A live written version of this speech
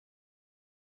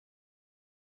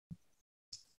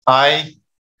I,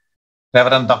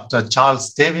 Reverend Dr.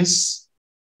 Charles Davis,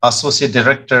 Associate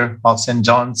Director of St.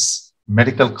 John's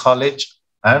Medical College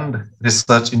and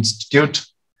Research Institute,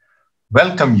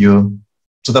 welcome you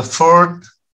to the fourth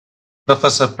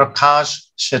Professor Prakash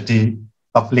Shetty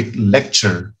public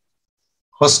lecture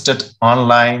hosted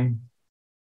online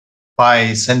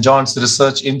by St. John's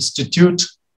Research Institute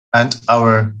and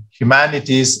our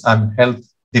Humanities and Health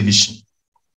Division.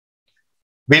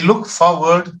 We look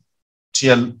forward to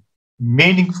a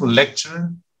meaningful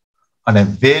lecture on a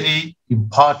very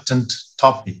important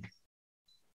topic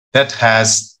that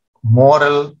has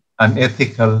moral and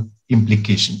ethical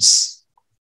implications.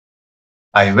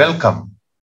 I welcome,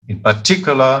 in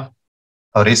particular,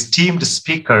 our esteemed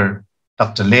speaker,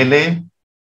 Dr. Lele,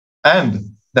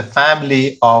 and the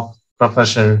family of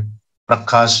Professor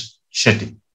Prakash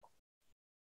Shetty.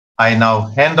 I now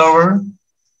hand over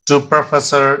to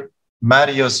Professor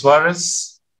Mario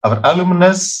Suarez, our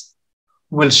alumnus,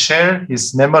 who will share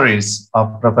his memories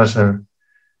of Professor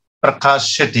Prakash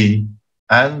Shetty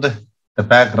and the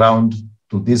background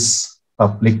to this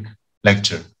public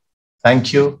lecture.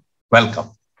 Thank you.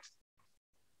 Welcome.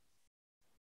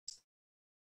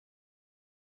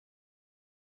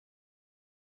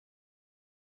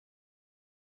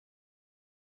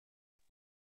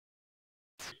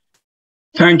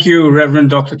 Thank you, Reverend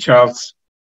Dr. Charles,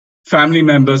 family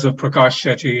members of Prakash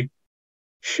Shetty,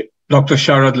 Dr.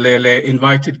 Sharad Lele,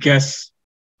 invited guests,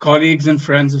 colleagues and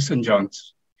friends of St.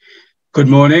 John's. Good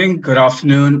morning, good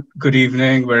afternoon, good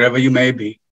evening, wherever you may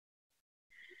be.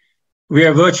 We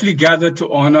are virtually gathered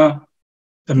to honor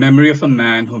the memory of a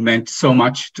man who meant so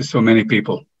much to so many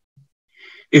people.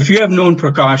 If you have known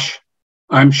Prakash,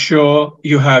 I'm sure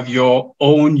you have your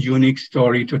own unique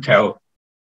story to tell.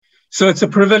 So it's a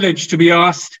privilege to be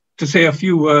asked to say a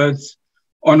few words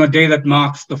on a day that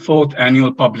marks the fourth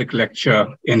annual public lecture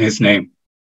in his name.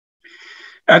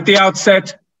 At the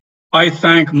outset, I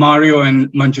thank Mario and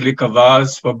Manjulika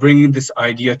Vaz for bringing this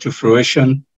idea to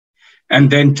fruition, and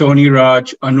then Tony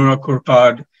Raj, Anura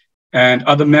Kurpad, and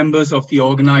other members of the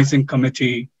organizing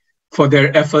committee for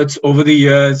their efforts over the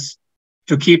years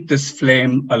to keep this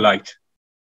flame alight.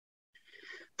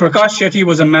 Prakash Shetty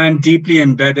was a man deeply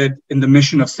embedded in the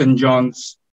mission of St.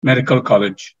 John's Medical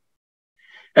College.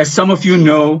 As some of you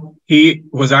know, he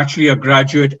was actually a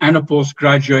graduate and a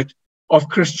postgraduate of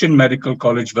Christian Medical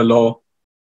College, Bangalore,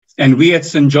 and we at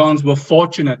St. John's were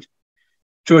fortunate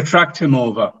to attract him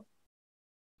over.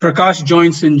 Prakash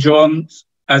joined St. John's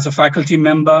as a faculty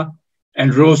member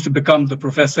and rose to become the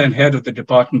professor and head of the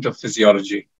Department of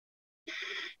Physiology.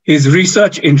 His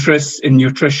research interests in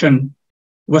nutrition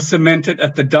was cemented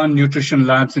at the Dunn Nutrition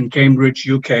Labs in Cambridge,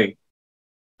 UK.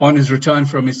 On his return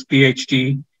from his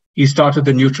PhD, he started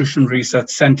the Nutrition Research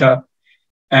Centre,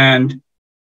 and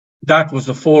that was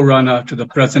the forerunner to the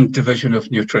present division of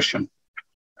nutrition.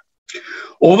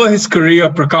 Over his career,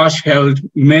 Prakash held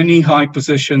many high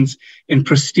positions in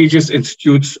prestigious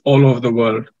institutes all over the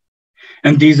world.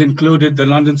 And these included the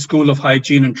London School of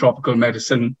Hygiene and Tropical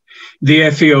Medicine, the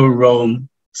FAO Rome,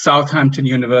 Southampton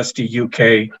University,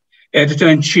 UK,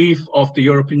 editor-in-chief of the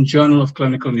European Journal of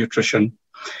Clinical Nutrition,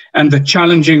 and the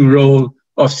challenging role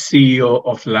of CEO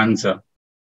of Lanza.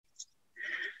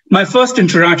 My first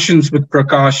interactions with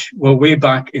Prakash were way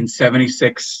back in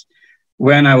 '76,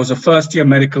 when I was a first-year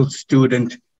medical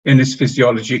student in his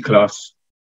physiology class.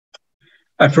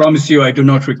 I promise you, I do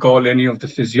not recall any of the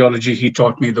physiology he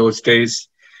taught me those days,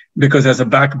 because as a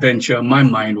backbencher, my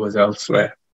mind was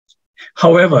elsewhere.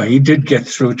 However, he did get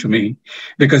through to me,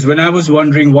 because when I was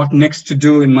wondering what next to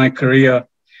do in my career,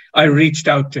 I reached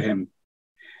out to him.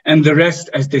 And the rest,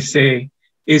 as they say,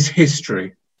 is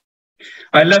history.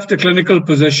 I left a clinical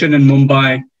position in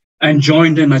Mumbai and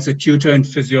joined him as a tutor in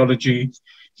physiology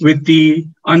with the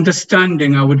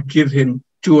understanding I would give him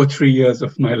 2 or 3 years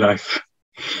of my life.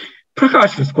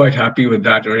 Prakash was quite happy with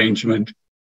that arrangement.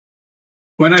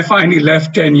 When I finally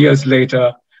left 10 years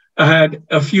later, I had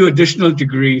a few additional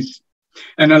degrees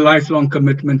and a lifelong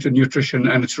commitment to nutrition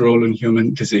and its role in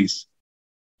human disease.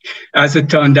 As it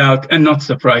turned out, and not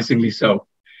surprisingly so,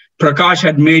 Prakash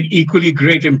had made equally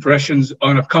great impressions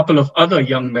on a couple of other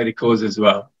young medicos as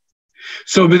well.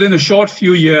 So within a short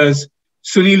few years,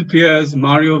 Sunil Piers,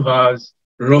 Mario Vaz,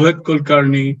 Rohit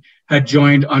Kulkarni had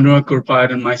joined Anura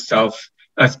Kurpad and myself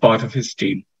as part of his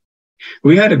team.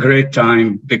 We had a great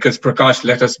time because Prakash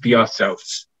let us be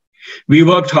ourselves. We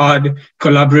worked hard,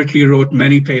 collaboratively wrote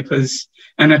many papers,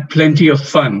 and had plenty of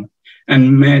fun,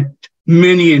 and met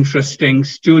many interesting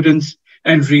students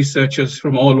and researchers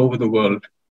from all over the world.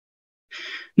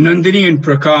 Nandini and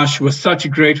Prakash were such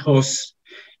great hosts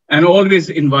and always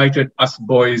invited us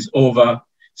boys over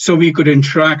so we could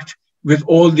interact with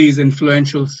all these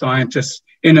influential scientists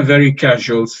in a very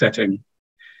casual setting.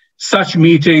 Such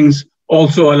meetings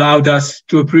also allowed us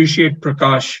to appreciate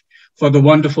Prakash for the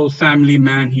wonderful family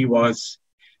man he was,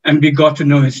 and we got to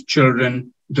know his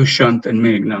children, Dushyant and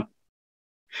Meghna.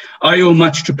 I owe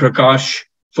much to Prakash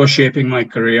for shaping my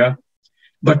career,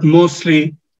 but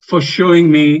mostly for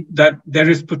showing me that there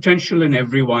is potential in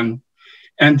everyone,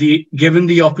 and given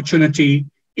the opportunity,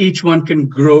 each one can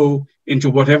grow into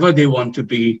whatever they want to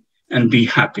be and be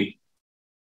happy.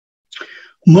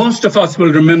 Most of us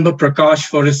will remember Prakash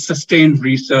for his sustained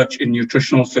research in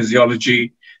nutritional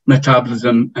physiology,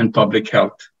 metabolism, and public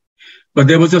health. But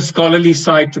there was a scholarly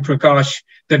side to Prakash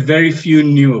that very few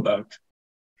knew about.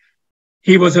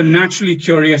 He was a naturally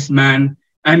curious man,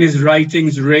 and his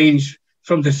writings ranged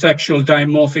from the sexual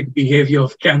dimorphic behavior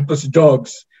of campus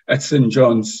dogs at St.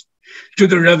 John's to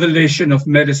the revelation of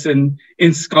medicine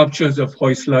in sculptures of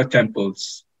Hoysala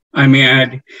temples. I may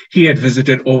add, he had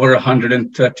visited over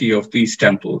 130 of these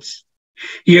temples.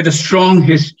 He had a strong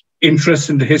interest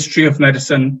in the history of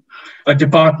medicine, a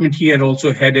department he had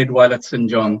also headed while at St.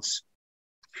 John's.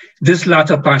 This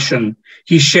latter passion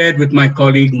he shared with my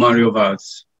colleague Mario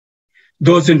Vaz.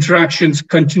 Those interactions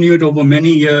continued over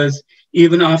many years,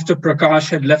 even after Prakash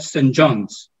had left St.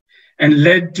 John's, and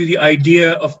led to the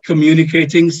idea of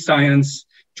communicating science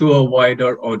to a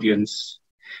wider audience.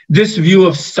 This view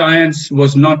of science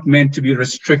was not meant to be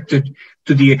restricted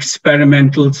to the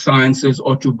experimental sciences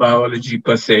or to biology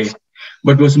per se,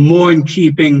 but was more in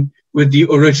keeping with the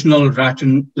original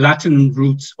Latin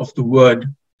roots of the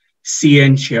word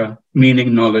scientia,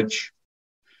 meaning knowledge.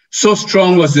 So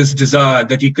strong was this desire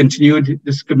that he continued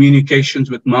his communications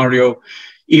with Mario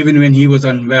even when he was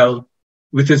unwell,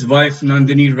 with his wife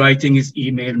Nandini writing his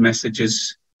email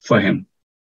messages for him.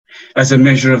 As a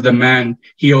measure of the man,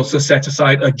 he also set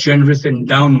aside a generous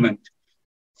endowment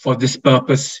for this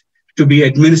purpose to be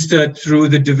administered through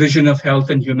the Division of Health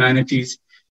and Humanities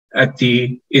at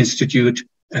the Institute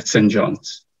at St.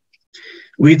 John's.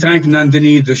 We thank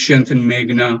Nandini, Dushyant, and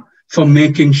Meghna for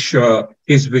making sure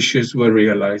his wishes were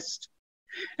realized.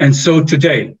 And so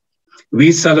today,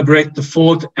 we celebrate the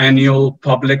 4th annual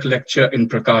public lecture in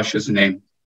Prakash's name.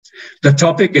 The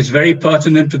topic is very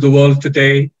pertinent to the world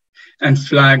today and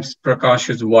flags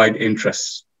Prakash's wide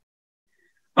interests.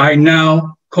 I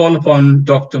now call upon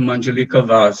Dr. Manjulika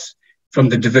Vaz from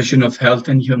the Division of Health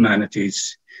and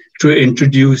Humanities to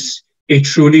introduce a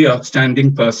truly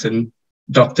outstanding person,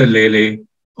 Dr. Lele,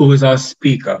 who is our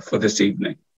speaker for this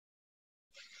evening.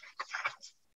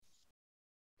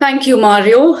 Thank you,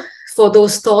 Mario, for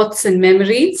those thoughts and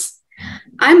memories.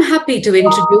 I'm happy to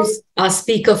introduce our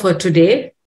speaker for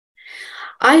today.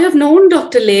 I have known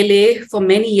Dr. Lele for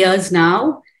many years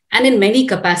now and in many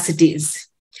capacities.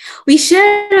 We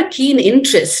share a keen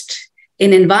interest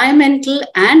in environmental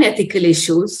and ethical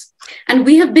issues, and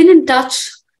we have been in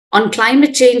touch on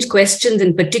climate change questions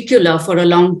in particular for a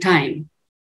long time.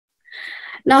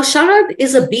 Now, Sharad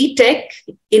is a BTech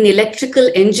in electrical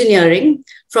engineering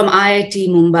from IIT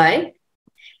Mumbai.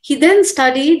 He then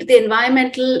studied the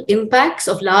environmental impacts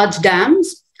of large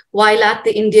dams while at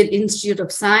the Indian Institute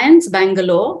of Science,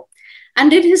 Bangalore,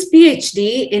 and did his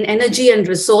PhD in energy and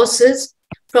resources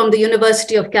from the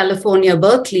University of California,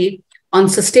 Berkeley, on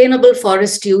sustainable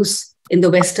forest use in the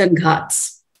Western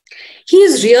Ghats. He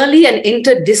is really an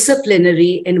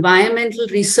interdisciplinary environmental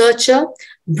researcher,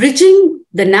 bridging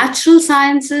the natural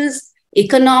sciences,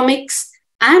 economics,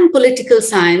 and political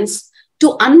science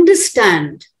to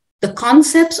understand the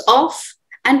concepts of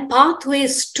and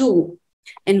pathways to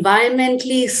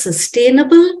environmentally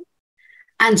sustainable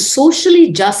and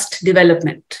socially just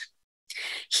development.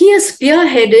 He has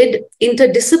spearheaded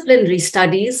interdisciplinary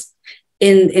studies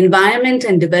in environment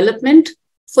and development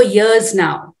for years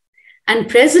now, and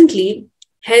presently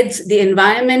heads the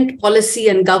Environment Policy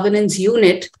and Governance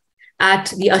Unit at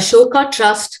the Ashoka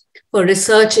Trust for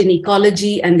Research in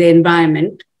Ecology and the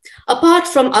Environment, apart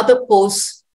from other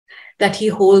posts that he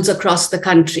holds across the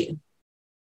country.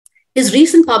 His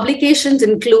recent publications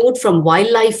include From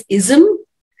Wildlife-ism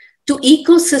to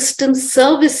Ecosystem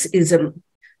Service-ism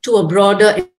to a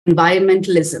broader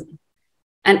environmentalism,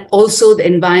 and also the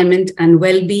environment and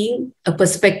well-being, a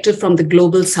perspective from the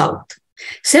global south.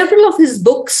 Several of his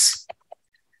books,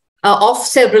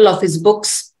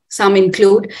 some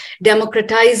include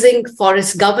Democratizing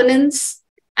Forest Governance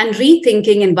and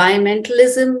Rethinking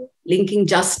Environmentalism, Linking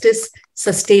Justice,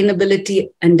 Sustainability,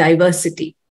 and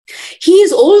Diversity. He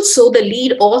is also the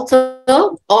lead author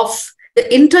of the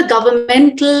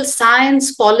Intergovernmental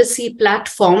Science Policy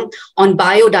Platform on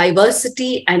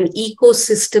Biodiversity and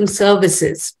Ecosystem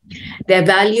Services, their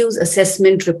Values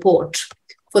Assessment Report,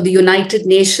 for the United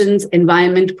Nations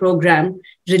Environment Programme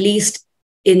released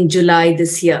in July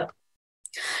this year.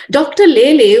 Dr.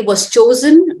 Lele was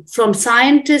chosen from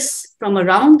scientists from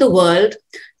around the world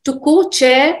to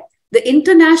co-chair the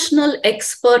International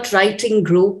Expert Writing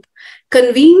Group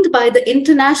convened by the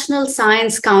International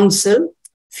Science Council,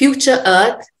 Future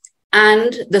Earth,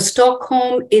 and the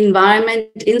Stockholm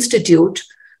Environment Institute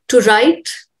to write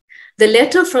the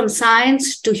Letter from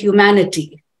Science to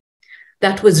Humanity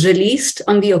that was released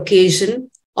on the occasion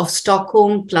of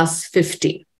Stockholm Plus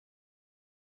 50.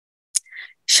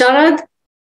 Sharad,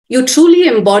 you truly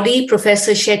embody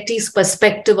Professor Shetty's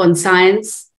perspective on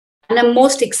science, and I'm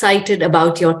most excited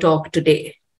about your talk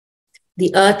today.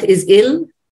 The Earth is ill,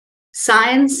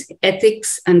 science,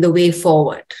 ethics, and the way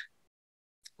forward.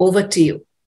 Over to you.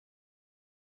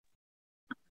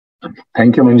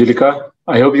 Thank you, Manjulika.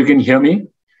 I hope you can hear me.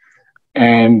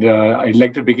 And I'd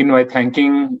like to begin by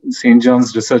thanking St.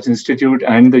 John's Research Institute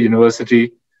and the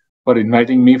university for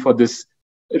inviting me for this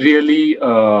really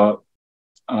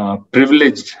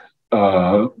privileged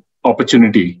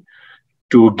opportunity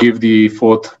to give the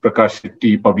fourth Prakash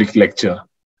Shetty public lecture.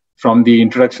 From the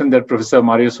introduction that Professor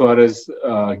Mario Suarez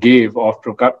gave of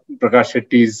Prakash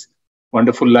Shetty's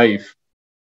wonderful life,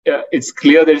 it's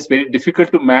clear that it's very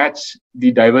difficult to match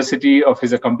the diversity of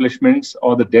his accomplishments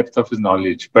or the depth of his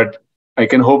knowledge. But I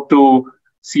can hope to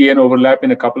see an overlap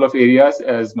in a couple of areas,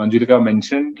 as Manjulika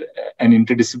mentioned, an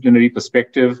interdisciplinary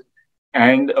perspective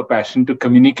and a passion to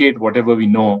communicate whatever we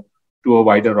know to a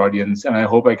wider audience. And I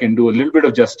hope I can do a little bit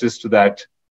of justice to that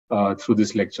through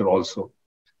this lecture also.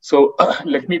 So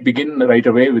let me begin right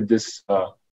away with this,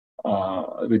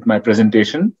 with my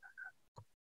presentation.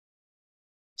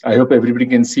 I hope everybody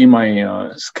can see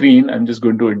my screen. I'm just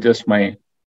going to adjust my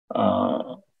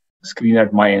screen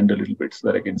at my end a little bit so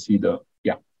that I can see the,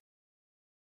 yeah.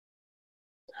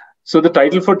 So the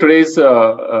title for today's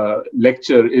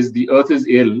lecture is The Earth is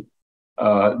Ill,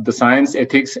 the Science,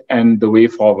 Ethics, and the Way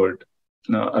Forward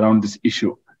around this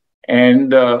issue.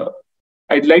 And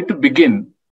I'd like to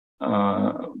begin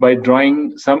by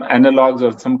drawing some analogs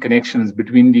or some connections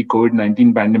between the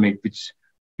COVID-19 pandemic, which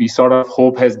we sort of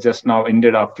hope has just now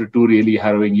ended after 2 really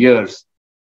harrowing years.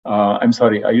 I'm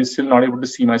sorry, are you still not able to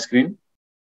see my screen?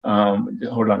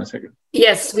 Hold on a second.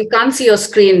 Yes, we can't see your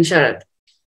screen, Sharad.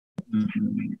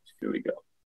 Here we go.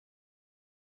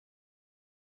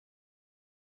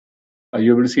 Are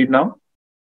you able to see it now?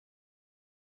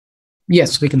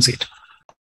 Yes, we can see it.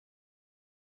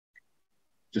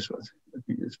 Just one second. Let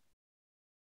me just...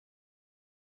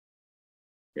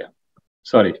 Yeah.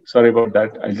 Sorry about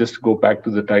that. I'll just go back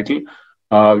to the title.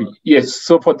 Yes.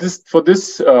 So for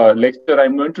this lecture,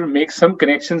 I'm going to make some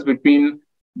connections between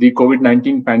the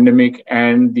COVID-19 pandemic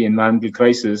and the environmental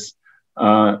crisis.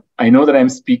 I know that I'm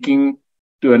speaking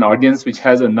to an audience which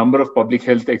has a number of public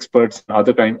health experts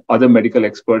and other medical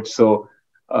experts. So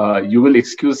you will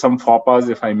excuse some faux pas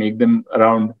if I make them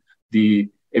around the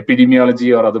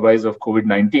epidemiology or otherwise of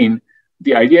COVID-19.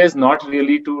 The idea is not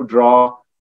really to draw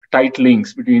tight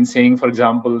links between saying, for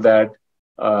example, that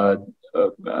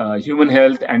human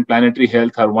health and planetary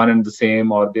health are one and the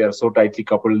same, or they are so tightly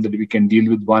coupled that we can deal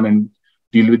with one and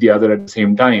deal with the other at the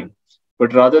same time,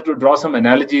 but rather to draw some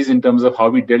analogies in terms of how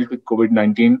we dealt with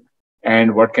COVID-19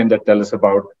 and what can that tell us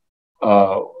about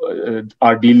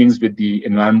our dealings with the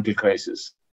environmental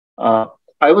crisis.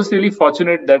 I was really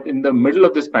fortunate that in the middle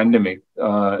of this pandemic,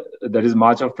 that is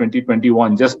March of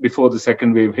 2021, just before the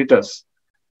second wave hit us,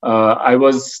 I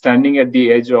was standing at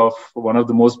the edge of one of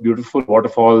the most beautiful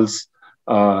waterfalls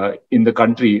in the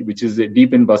country, which is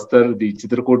deep in Bastar, the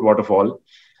Chitrakoot waterfall.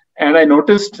 And I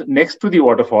noticed next to the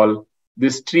waterfall,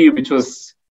 this tree, which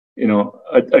was,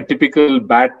 a typical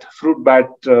fruit bat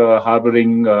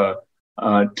harboring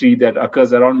tree that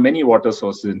occurs around many water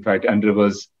sources, in fact, and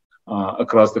rivers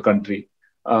across the country.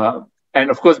 And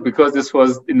of course, because this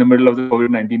was in the middle of the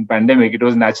COVID-19 pandemic, it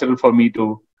was natural for me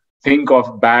to think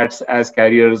of bats as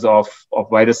carriers of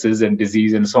viruses and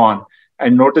disease and so on,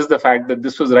 and notice the fact that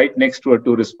this was right next to a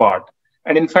tourist spot.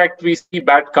 And in fact, we see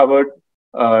bat-covered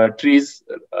trees,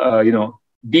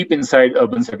 deep inside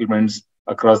urban settlements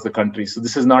across the country. So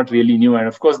this is not really new. And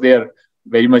of course, they are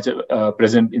very much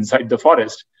present inside the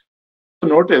forest.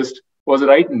 What I noticed was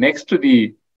right next to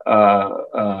the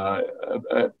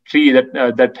tree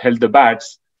that held the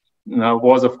bats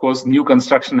was, of course, new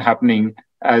construction happening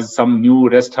as some new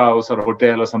rest house or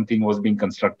hotel or something was being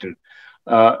constructed.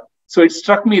 So it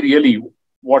struck me really,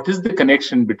 what is the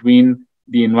connection between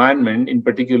the environment, in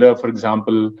particular, for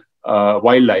example,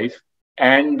 wildlife,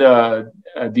 and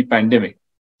the pandemic?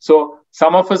 So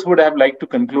some of us would have liked to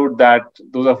conclude that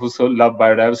those of us who love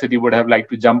biodiversity would have liked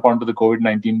to jump onto the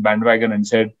COVID-19 bandwagon and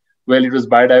said, well, it was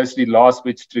biodiversity loss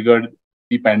which triggered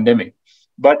the pandemic.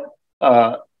 But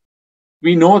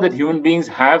we know that human beings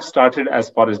have started as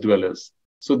forest dwellers.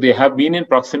 So they have been in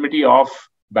proximity of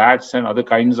bats and other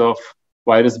kinds of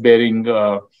virus-bearing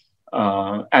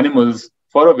animals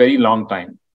for a very long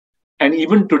time. And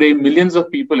even today, millions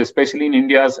of people, especially in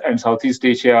India and Southeast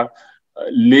Asia,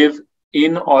 live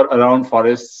in or around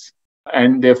forests,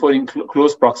 and therefore in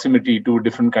close proximity to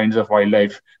different kinds of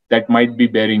wildlife that might be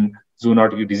bearing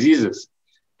zoonotic diseases.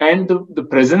 And the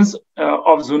presence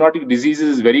of zoonotic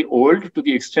diseases is very old, to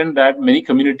the extent that many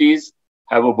communities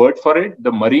have a word for it,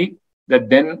 the Mari, that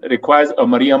then requires a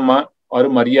Mariamma or a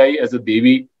Mariyai as a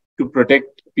Devi to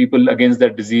protect people against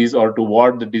that disease or to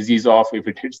ward the disease off if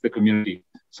it hits the community.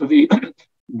 So the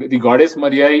goddess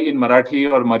Mariyai in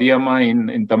Marathi or Mariamma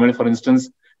in Tamil, for instance,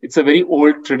 it's a very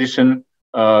old tradition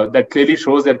that clearly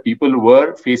shows that people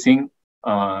were facing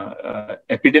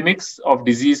epidemics of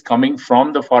disease coming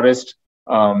from the forest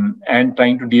and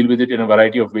trying to deal with it in a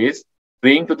variety of ways.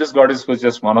 Praying to this goddess was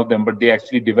just one of them, but they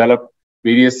actually developed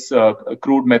various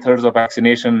crude methods of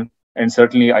vaccination and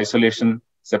certainly isolation,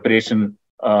 separation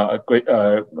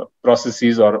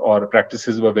processes or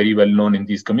practices were very well known in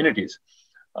these communities.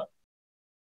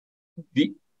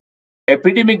 The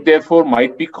epidemic, therefore,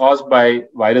 might be caused by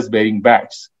virus-bearing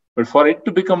bats, but for it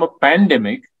to become a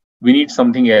pandemic, we need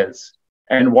something else.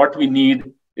 And what we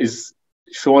need is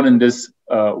shown in this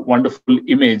wonderful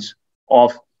image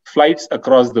of flights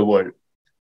across the world.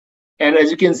 And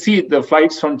as you can see, the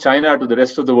flights from China to the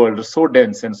rest of the world are so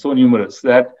dense and so numerous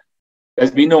that,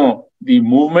 as we know, the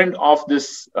movement of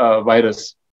this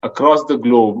virus across the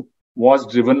globe was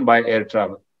driven by air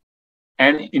travel.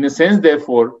 And in a sense,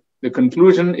 therefore, the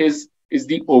conclusion is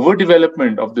the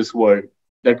overdevelopment of this world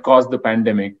that caused the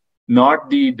pandemic, not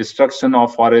the destruction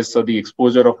of forests or the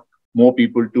exposure of more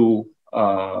people to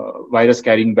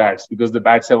virus-carrying bats, because the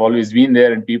bats have always been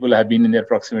there and people have been in their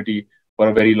proximity for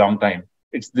a very long time.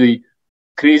 It's the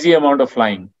crazy amount of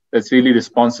flying that's really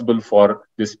responsible for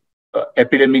this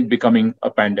epidemic becoming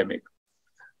a pandemic.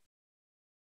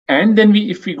 And then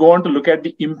if we go on to look at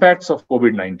the impacts of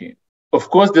COVID-19, of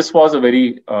course, this was a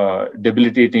very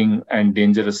debilitating and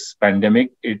dangerous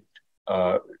pandemic. It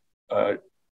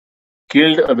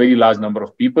killed a very large number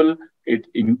of people. It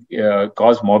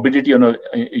caused morbidity on a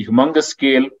humongous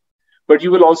scale. But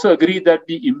you will also agree that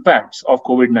the impacts of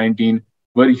COVID-19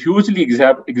 were hugely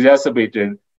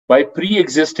exacerbated by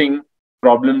pre-existing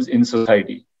problems in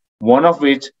society, one of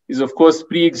which is, of course,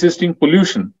 pre-existing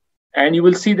pollution. And you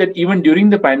will see that even during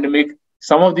the pandemic,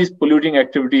 some of these polluting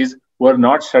activities were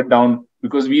not shut down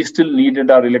because we still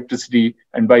needed our electricity.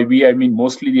 And by we, I mean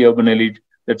mostly the urban elite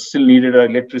that still needed our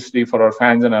electricity for our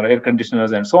fans and our air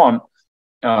conditioners and so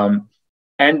on.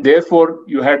 And therefore,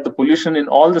 you had the pollution in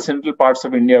all the central parts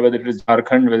of India, whether it is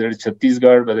Jharkhand, whether it is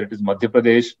Chhattisgarh, whether it is Madhya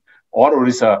Pradesh or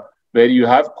Orissa, where you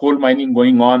have coal mining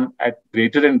going on at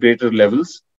greater and greater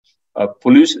levels.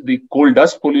 Pollution, the coal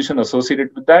dust pollution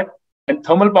associated with that, and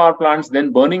thermal power plants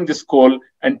then burning this coal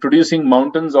and producing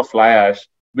mountains of fly ash,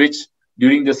 which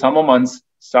during the summer months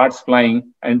starts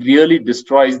flying and really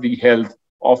destroys the health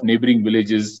of neighboring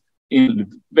villages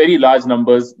in very large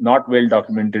numbers, not well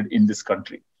documented in this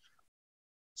country.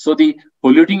 So the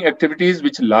polluting activities,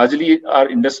 which largely are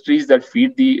industries that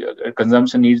feed the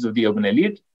consumption needs of the urban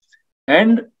elite.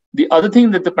 And the other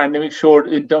thing that the pandemic showed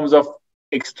in terms of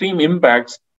extreme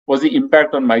impacts was the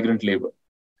impact on migrant labor.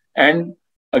 And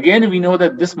again, we know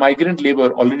that this migrant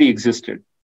labor already existed.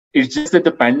 It's just that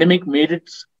the pandemic made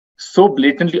it so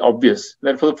blatantly obvious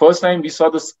that for the first time, we saw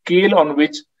the scale on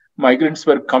which migrants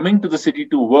were coming to the city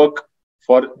to work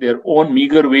for their own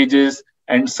meager wages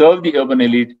and serve the urban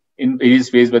elite in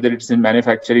various ways, whether it's in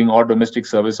manufacturing or domestic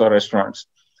service or restaurants.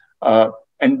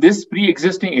 And this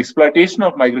pre-existing exploitation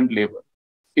of migrant labor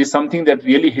is something that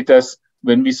really hit us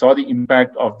when we saw the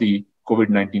impact of the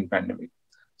COVID-19 pandemic.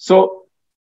 So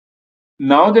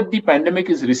now that the pandemic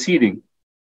is receding,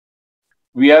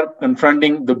 we are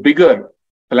confronting the bigger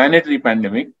planetary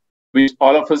pandemic, which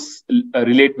all of us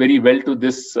relate very well to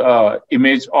this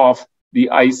image of the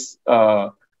ice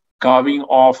carving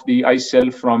off the ice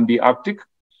shelf from the Arctic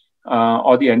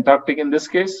or the Antarctic in this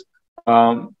case.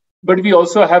 But we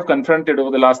also have confronted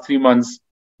over the last 3 months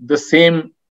the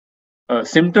same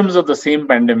symptoms of the same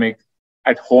pandemic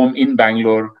at home in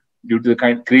Bangalore due to the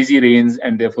kind of crazy rains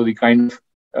and therefore the kind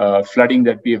of flooding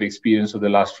that we have experienced over the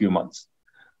last few months.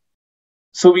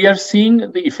 So we are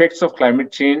seeing the effects of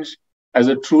climate change as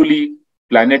a truly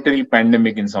planetary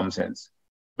pandemic in some sense.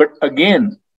 But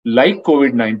again, like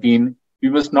COVID-19, we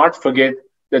must not forget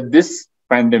that this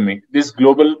pandemic, this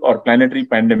global or planetary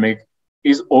pandemic,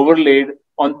 is overlaid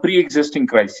on pre-existing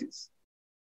crises.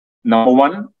 Number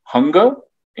one, hunger.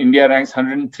 India ranks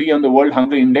 103 on the World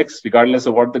Hunger Index, regardless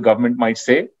of what the government might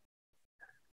say.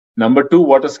 Number two,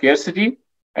 water scarcity.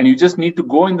 And you just need to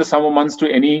go in the summer months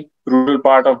to any rural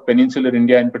part of peninsular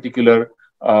India in particular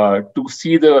to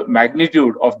see the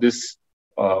magnitude of this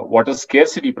water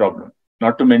scarcity problem,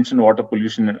 not to mention water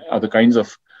pollution and other kinds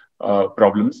of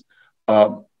problems.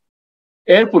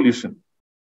 Air pollution.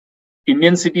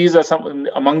 Indian cities are some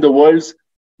among the world's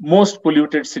most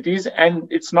polluted cities, and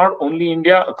it's not only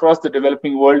India. Across the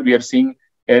developing world, we are seeing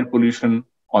air pollution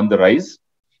on the rise.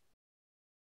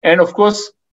 And of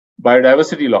course,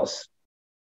 biodiversity loss.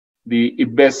 The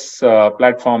IBES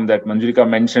platform that Manjulika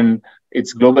mentioned,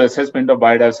 its global assessment of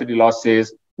biodiversity loss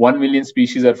says 1 million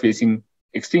species are facing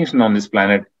extinction on this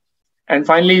planet. And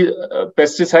finally,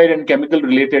 pesticide and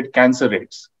chemical-related cancer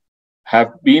rates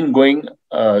have been going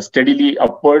steadily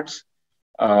upwards.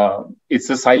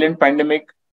 It's a silent pandemic.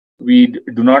 We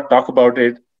do not talk about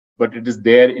it, but it is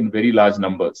there in very large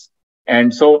numbers.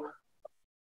 And so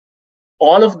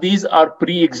all of these are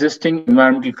pre-existing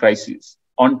environmental crises,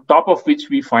 on top of which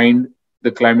we find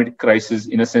the climate crisis,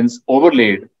 in a sense,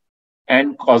 overlaid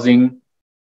and causing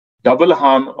double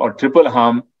harm or triple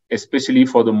harm, especially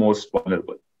for the most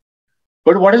vulnerable.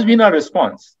 But what has been our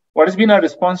response? What has been our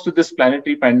response to this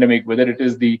planetary pandemic, whether it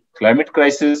is the climate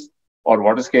crisis or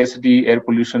water scarcity, air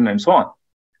pollution, and so on?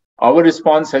 Our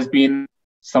response has been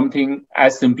something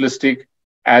as simplistic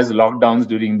as lockdowns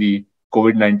during the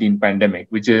COVID-19 pandemic,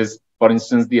 which is, for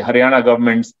instance, the Haryana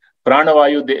government's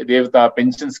Pranavayu Devta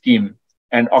pension scheme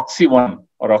and Oxy-1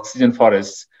 or oxygen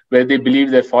forests, where they believe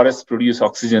that forests produce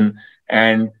oxygen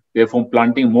and therefore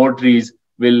planting more trees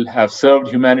will have served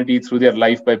humanity through their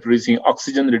life by producing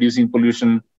oxygen, reducing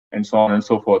pollution, and so on and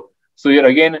so forth. So you're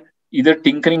again either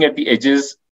tinkering at the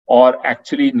edges or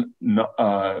actually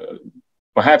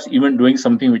perhaps even doing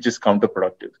something which is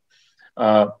counterproductive.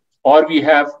 Or we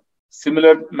have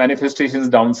similar manifestations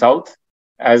down south,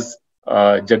 as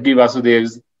Jaggi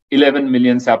Vasudev's 11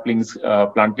 million saplings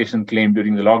plantation claim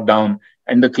during the lockdown,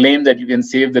 and the claim that you can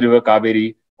save the river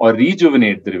Kaveri or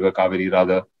rejuvenate the river Kaveri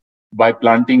rather by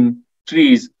planting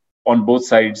trees on both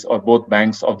sides or both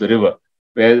banks of the river,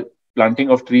 where planting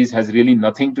of trees has really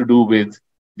nothing to do with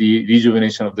the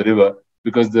rejuvenation of the river,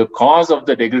 because the cause of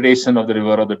the degradation of the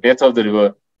river or the death of the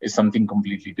river is something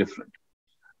completely different.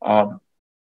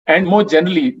 And more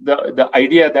generally, the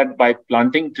idea that by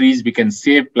planting trees we can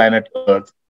save planet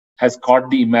Earth has caught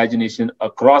the imagination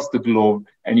across the globe,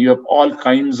 and you have all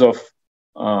kinds of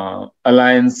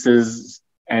alliances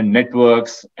and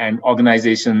networks and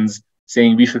organizations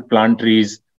saying we should plant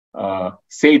trees,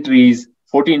 say trees,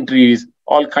 14 trees,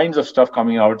 all kinds of stuff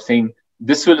coming out saying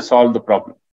this will solve the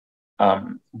problem. A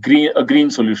green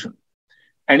solution.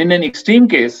 And in an extreme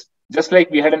case, just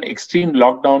like we had an extreme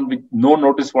lockdown with no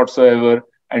notice whatsoever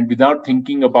and without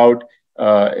thinking about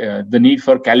the need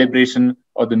for calibration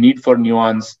or the need for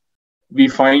nuance, we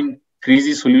find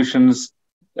crazy solutions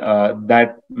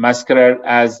that masquerade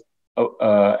as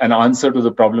an answer to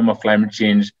the problem of climate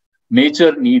change.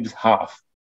 Nature needs half.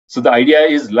 So the idea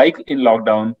is, like in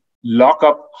lockdown, lock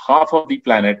up half of the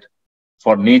planet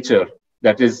for nature,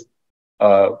 that is,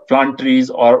 plant trees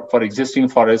or for existing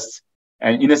forests,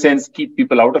 and in a sense, keep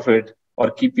people out of it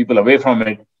or keep people away from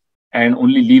it, and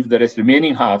only leave the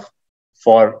remaining half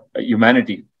for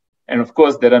humanity. And of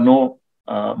course, there are no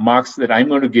marks that I'm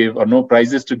going to give or no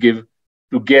prizes to give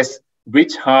to guess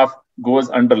which half goes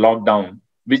under lockdown,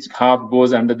 which half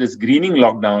goes under this greening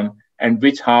lockdown, and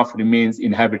which half remains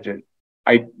inhabited.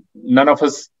 None of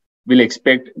us will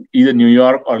expect either New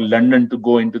York or London to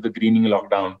go into the greening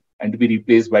lockdown and to be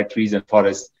replaced by trees and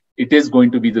forests. It is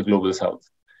going to be the global south.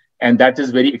 And that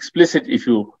is very explicit if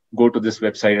you go to this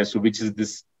website as to which is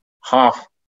this half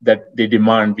that they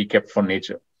demand be kept for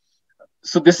nature.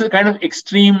 So this is a kind of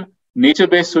extreme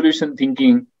nature-based solution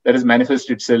thinking that has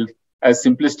manifested itself as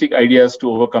simplistic ideas to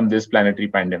overcome this planetary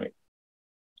pandemic.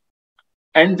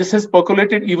 And this has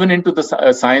percolated even into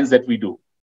the science that we do.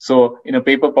 So in a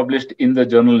paper published in the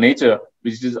journal Nature,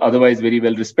 which is otherwise very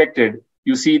well respected,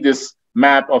 you see this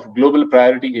map of global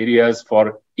priority areas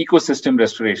for ecosystem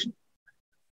restoration.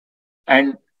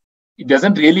 And it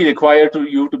doesn't really require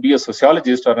you to be a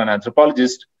sociologist or an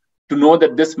anthropologist to know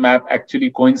that this map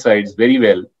actually coincides very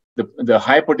well. The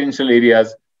high potential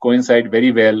areas coincide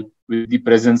very well with the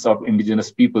presence of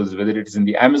indigenous peoples, whether it is in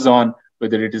the Amazon,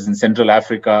 whether it is in Central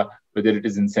Africa, whether it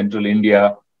is in Central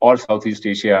India or Southeast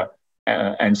Asia,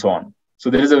 and so on. So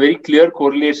there is a very clear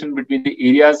correlation between the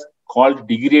areas called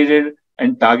degraded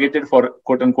and targeted for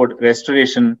quote-unquote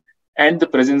restoration and the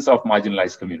presence of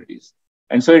marginalized communities.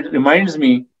 And so it reminds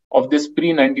me of this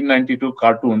pre-1992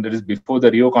 cartoon that is before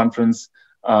the Rio conference,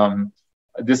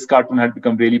 this cartoon had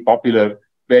become really popular,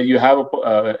 where you have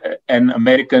an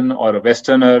American or a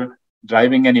Westerner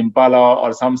driving an Impala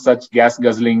or some such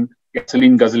gasoline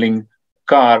guzzling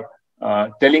car,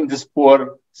 telling this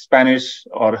poor Spanish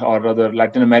or rather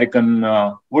Latin American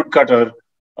woodcutter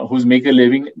who's making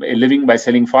a living by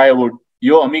selling firewood,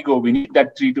 yo amigo, we need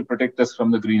that tree to protect us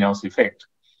from the greenhouse effect.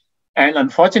 And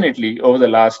unfortunately, over the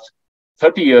last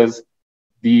 30 years,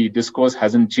 the discourse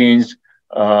hasn't changed.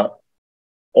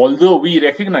 Although we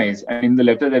recognize, and in the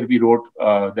letter that we wrote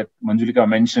that Manjulika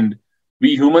mentioned,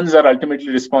 we humans are ultimately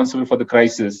responsible for the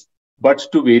crisis, but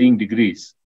to varying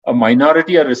degrees. A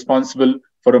minority are responsible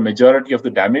for a majority of the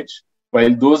damage,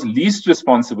 while those least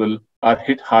responsible are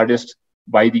hit hardest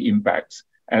by the impacts.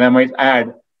 And I might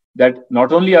add that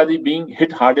not only are they being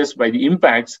hit hardest by the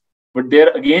impacts, but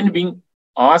they're again being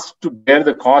asked to bear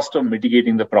the cost of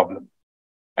mitigating the problem.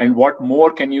 And what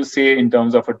more can you say in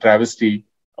terms of a travesty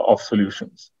of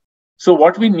solutions? So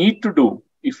what we need to do,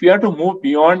 if we are to move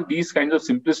beyond these kinds of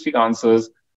simplistic answers,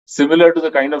 similar to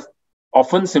the kind of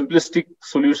often simplistic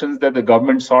solutions that the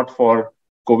government sought for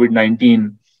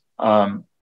COVID-19,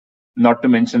 not to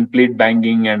mention plate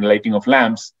banging and lighting of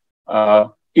lamps,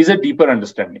 is a deeper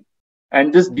understanding.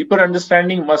 And this deeper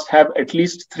understanding must have at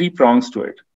least 3 prongs to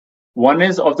it. One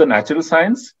is of the natural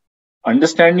science,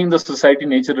 understanding the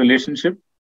society-nature relationship,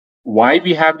 why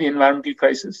we have the environmental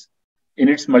crisis in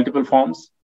its multiple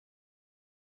forms.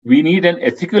 We need an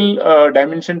ethical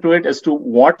dimension to it as to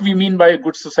what we mean by a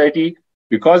good society,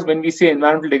 because when we say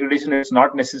environmental degradation, it's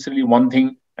not necessarily one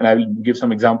thing, and I will give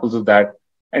some examples of that.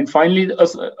 And finally,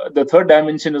 the third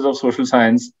dimension is of social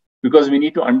science, because we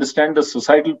need to understand the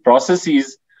societal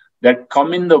processes that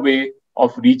come in the way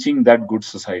of reaching that good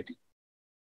society.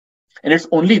 And it's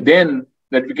only then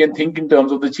that we can think in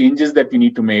terms of the changes that we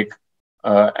need to make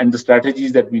and the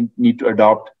strategies that we need to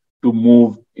adopt to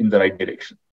move in the right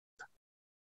direction.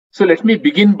 So let me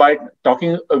begin by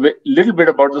talking a little bit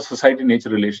about the society-nature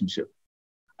relationship.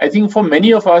 I think for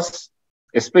many of us,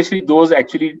 especially those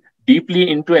actually deeply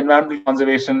into environmental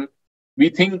conservation, we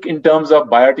think in terms of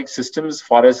biotic systems,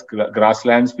 forests,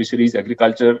 grasslands, fisheries,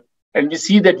 agriculture, and we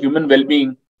see that human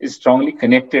well-being is strongly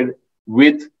connected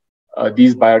with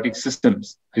these biotic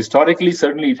systems. Historically,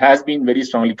 certainly it has been very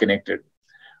strongly connected.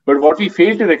 But what we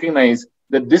fail to recognize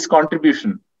that this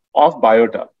contribution of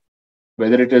biota,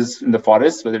 whether it is in the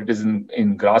forests, whether it is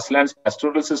in grasslands,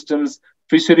 pastoral systems,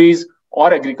 fisheries,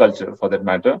 or agriculture for that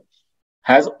matter,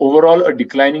 has overall a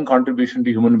declining contribution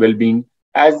to human well-being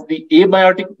as the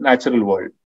abiotic natural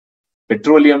world.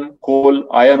 Petroleum, coal,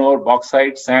 iron ore,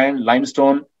 bauxite, sand,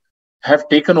 limestone have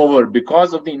taken over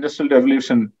because of the Industrial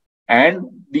Revolution and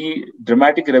the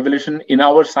dramatic revolution in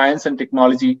our science and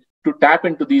technology to tap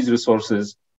into these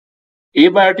resources.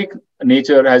 Abiotic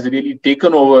nature has really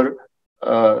taken over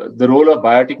the role of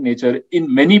biotic nature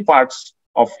in many parts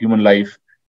of human life,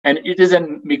 and it is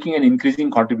making an increasing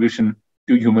contribution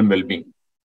to human well-being.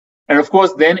 And of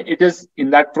course, then it is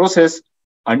in that process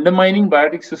undermining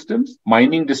biotic systems.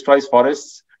 Mining destroys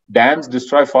forests, dams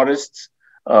destroy forests,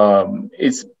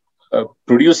 it's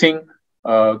producing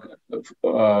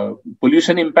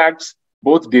pollution impacts,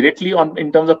 both directly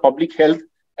in terms of public health,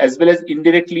 as well as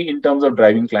indirectly in terms of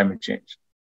driving climate change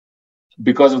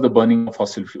because of the burning of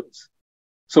fossil fuels.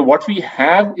 So what we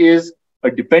have is a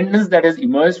dependence that has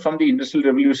emerged from the Industrial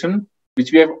Revolution,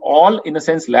 which we have all, in a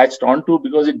sense, latched onto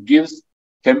because it gives,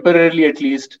 temporarily at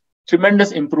least,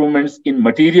 tremendous improvements in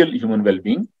material human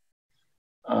well-being,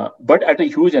 but at a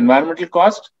huge environmental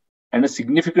cost and a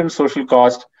significant social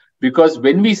cost, because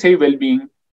when we say well-being,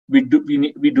 we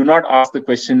do not ask the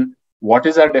question, what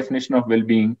is our definition of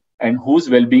well-being and whose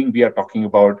well-being we are talking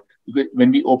about?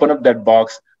 When we open up that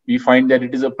box, we find that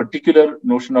it is a particular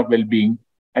notion of well-being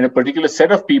and a particular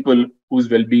set of people whose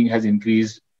well-being has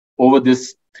increased over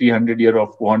this 300-year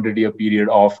or 400-year period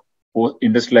of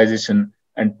industrialization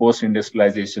and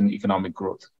post-industrialization economic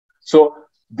growth. So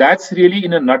that's really,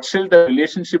 in a nutshell, the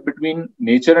relationship between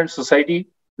nature and society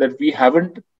that we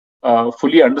haven't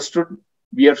fully understood.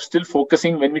 We are still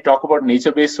focusing, when we talk about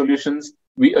nature-based solutions,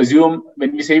 we assume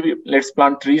when we say let's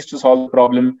plant trees to solve the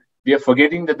problem, we are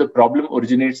forgetting that the problem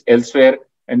originates elsewhere,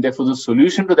 and therefore the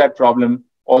solution to that problem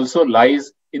also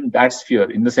lies in that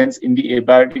sphere, in the sense in the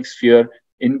abiotic sphere,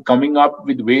 in coming up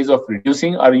with ways of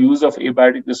reducing our use of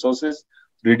abiotic resources,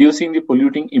 reducing the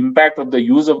polluting impact of the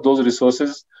use of those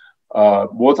resources,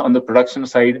 both on the production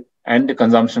side and the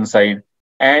consumption side.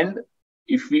 And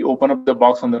if we open up the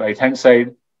box on the right-hand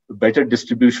side, better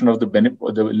distribution of the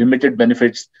limited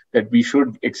benefits that we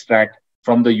should extract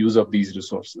from the use of these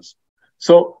resources.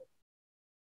 So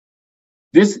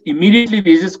this immediately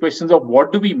raises questions of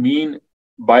what do we mean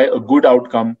by a good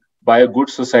outcome, by a good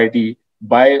society,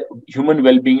 by human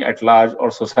well-being at large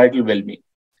or societal well-being.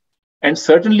 And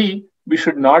certainly, we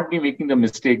should not be making the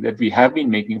mistake that we have been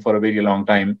making for a very long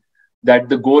time, that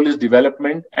the goal is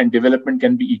development and development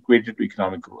can be equated to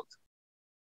economic growth.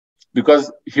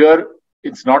 Because here,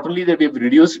 it's not only that we've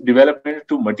reduced development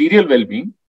to material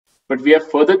well-being, but we have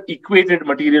further equated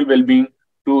material well-being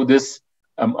to this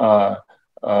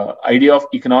idea of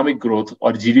economic growth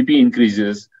or GDP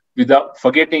increases, without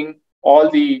forgetting all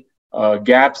the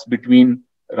gaps between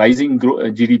rising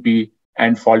GDP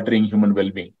and faltering human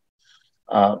well-being.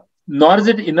 Nor is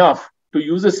it enough to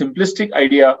use a simplistic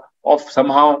idea of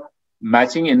somehow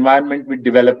matching environment with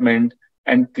development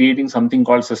and creating something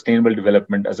called sustainable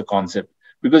development as a concept.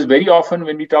 Because very often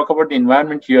when we talk about the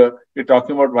environment here, we're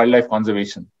talking about wildlife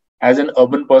conservation. As an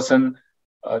urban person,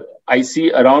 I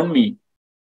see around me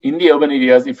in the urban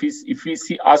areas, if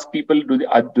we ask people,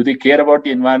 do they care about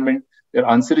the environment? Their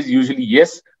answer is usually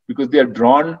yes, because they are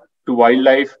drawn to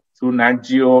wildlife through Nat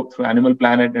Geo, through Animal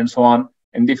Planet, and so on.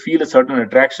 And they feel a certain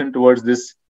attraction towards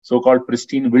this so-called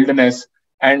pristine wilderness.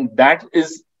 And that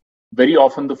is very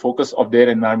often the focus of their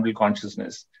environmental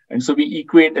consciousness. And so we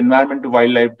equate environment to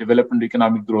wildlife, development to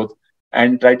economic growth,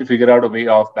 and try to figure out a way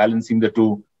of balancing the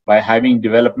two by having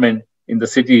development in the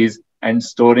cities and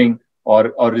storing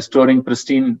or restoring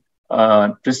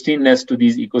pristineness to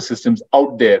these ecosystems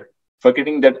out there,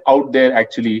 forgetting that out there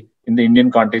actually in the Indian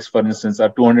context, for instance, are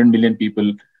 200 million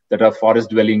people that are forest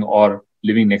dwelling or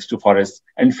living next to forests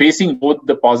and facing both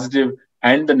the positive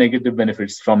and the negative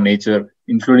benefits from nature,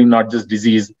 including not just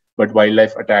disease, but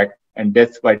wildlife attack and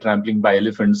death by trampling by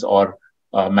elephants or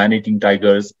man-eating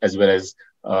tigers, as well as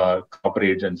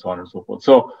corporates and so on and so forth.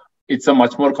 So it's a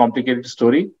much more complicated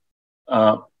story.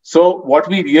 So what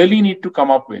we really need to come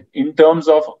up with in terms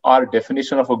of our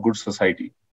definition of a good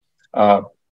society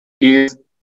is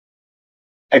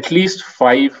at least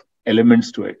 5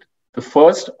 elements to it. The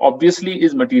first, obviously,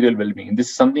 is material well-being. This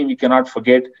is something we cannot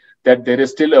forget, that there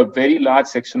is still a very large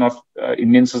section of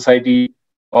Indian society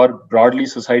or broadly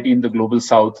society in the global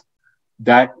south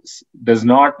that does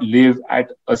not live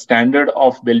at a standard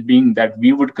of well-being that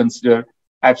we would consider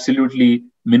absolutely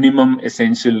minimum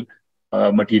essential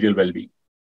material well-being.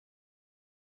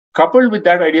 Coupled with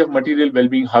that idea of material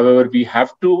well-being, however, we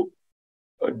have to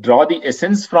draw the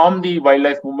essence from the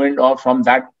wildlife movement or from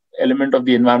that element of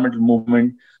the environmental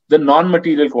movement, the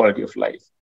non-material quality of life,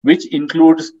 which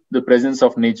includes the presence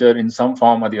of nature in some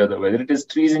form or the other, whether it is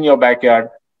trees in your backyard,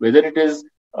 whether it is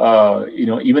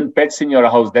even pets in your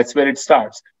house. That's where it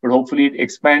starts. But hopefully it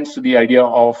expands to the idea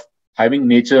of having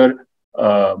nature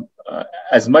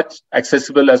as much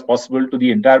accessible as possible to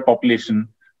the entire population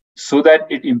so that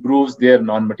it improves their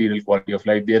non-material quality of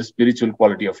life, their spiritual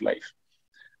quality of life.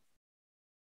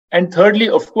 And thirdly,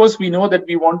 of course, we know that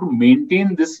we want to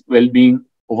maintain this well-being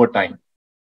over time.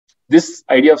 This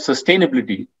idea of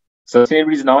sustainability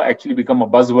has now actually become a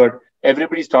buzzword.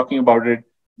 Everybody's talking about it.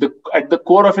 At the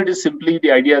core of it is simply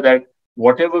the idea that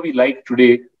whatever we like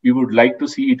today, we would like to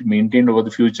see it maintained over the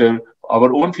future,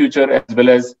 our own future, as well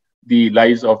as the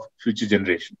lives of future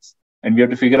generations. And we have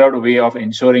to figure out a way of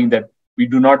ensuring that we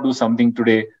do not do something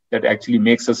today that actually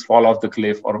makes us fall off the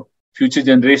cliff or future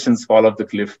generations fall off the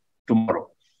cliff tomorrow.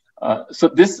 So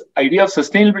this idea of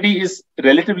sustainability is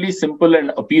relatively simple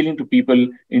and appealing to people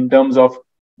in terms of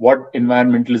what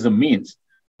environmentalism means.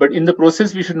 But in the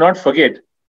process, we should not forget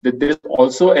that there is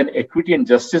also an equity and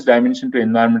justice dimension to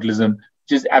environmentalism,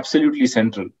 which is absolutely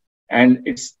central. And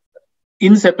it's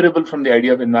inseparable from the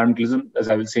idea of environmentalism, as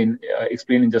I will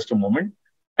explain in just a moment.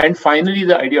 And finally,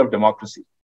 the idea of democracy.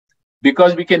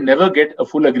 Because we can never get a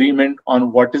full agreement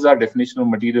on what is our definition of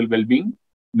material well-being,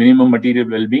 minimum material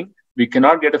well-being. We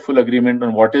cannot get a full agreement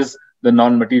on what is the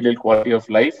non-material quality of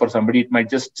life. For somebody, it might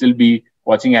just still be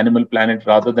watching Animal Planet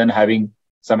rather than having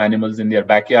some animals in their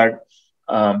backyard,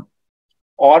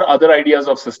 or other ideas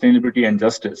of sustainability and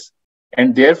justice.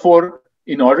 And therefore,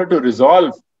 in order to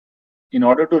resolve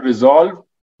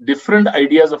different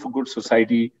ideas of a good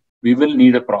society, we will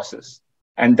need a process.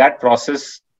 And that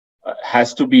process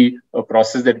has to be a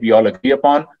process that we all agree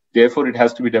upon. Therefore, it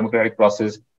has to be a democratic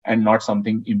process and not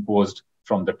something imposed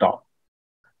from the top.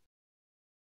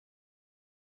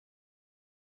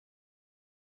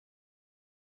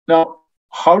 Now,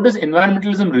 how does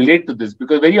environmentalism relate to this?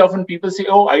 Because very often people say,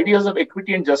 oh, ideas of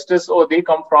equity and justice, they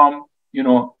come from,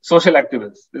 social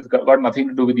activists. It's got nothing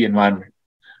to do with the environment.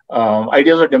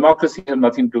 Ideas of democracy have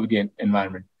nothing to do with the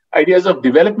environment. Ideas of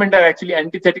development are actually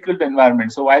antithetical to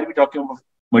environment. So why are we talking about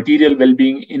material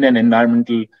well-being in an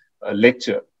environmental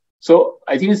lecture? So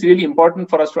I think it's really important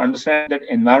for us to understand that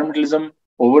environmentalism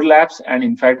overlaps and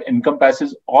in fact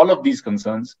encompasses all of these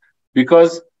concerns,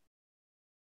 because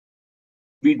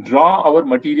we draw our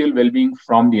material well-being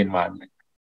from the environment.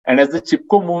 And as the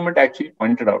Chipko movement actually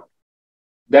pointed out,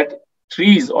 that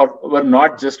trees were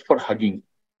not just for hugging.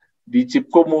 The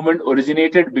Chipko movement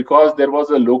originated because there was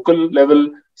a local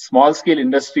level, small scale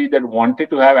industry that wanted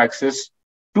to have access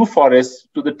to forests,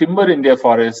 to the timber in their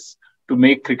forests, to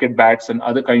make cricket bats and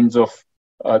other kinds of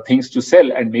things to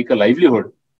sell and make a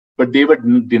livelihood. But they were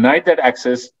denied that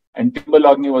access, and timber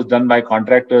logging was done by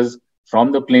contractors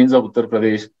from the plains of Uttar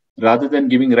Pradesh, rather than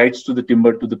giving rights to the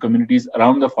timber to the communities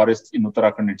around the forests in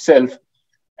Uttarakhand itself.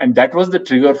 And that was the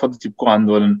trigger for the Chipko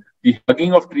Andolan. The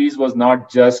hugging of trees was not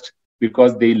just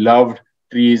because they loved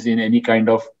trees in any kind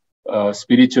of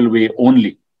spiritual way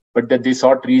only, but that they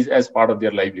saw trees as part of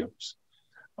their livelihoods.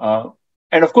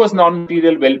 And of course,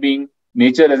 non-material well-being,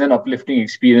 nature as an uplifting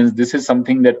experience. This is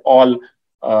something that all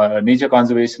nature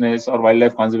conservationists or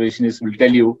wildlife conservationists will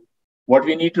tell you. What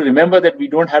we need to remember that we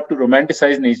don't have to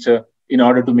romanticize nature in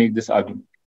order to make this argument,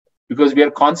 because we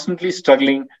are constantly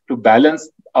struggling to balance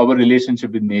our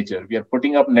relationship with nature. We are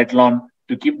putting up net lawn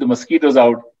to keep the mosquitoes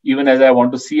out, even as I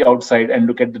want to see outside and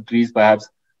look at the trees perhaps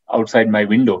outside my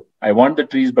window. I want the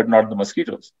trees, but not the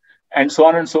mosquitoes, and so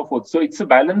on and so forth. So it's a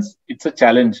balance, it's a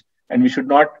challenge, and we should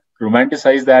not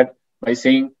romanticize that by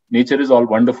saying nature is all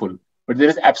wonderful. But there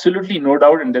is absolutely no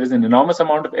doubt, and there is an enormous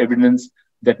amount of evidence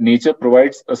that nature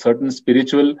provides a certain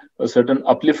spiritual, a certain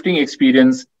uplifting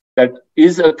experience that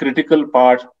is a critical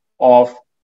part of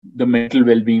the mental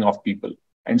well-being of people.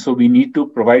 And so we need to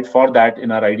provide for that in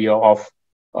our idea of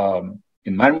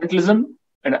environmentalism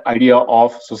and idea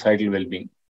of societal well-being.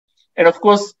 And of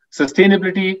course,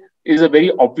 sustainability is a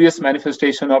very obvious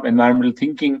manifestation of environmental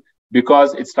thinking,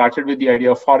 because it started with the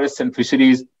idea of forests and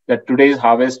fisheries, that today's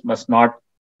harvest must not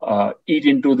eat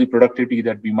into the productivity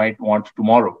that we might want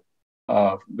tomorrow.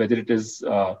 Whether it is,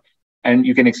 and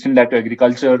you can extend that to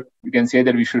agriculture. You can say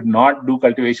that we should not do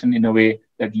cultivation in a way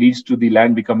that leads to the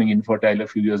land becoming infertile a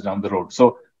few years down the road.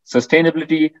 So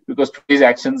sustainability, because today's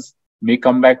actions may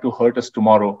come back to hurt us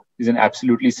tomorrow, is an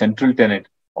absolutely central tenet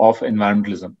of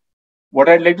environmentalism. What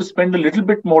I'd like to spend a little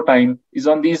bit more time is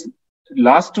on these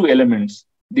last two elements,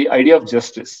 the idea of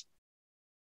justice.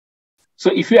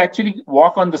 So if you actually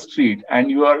walk on the street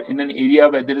and you are in an area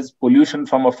where there is pollution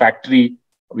from a factory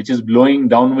which is blowing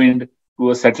downwind to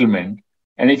a settlement,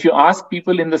 and if you ask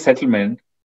people in the settlement,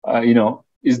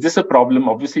 is this a problem?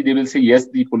 Obviously, they will say, yes,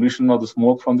 the pollution or the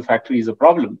smoke from the factory is a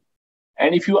problem.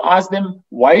 And if you ask them,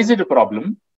 why is it a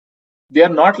problem? They are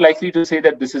not likely to say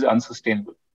that this is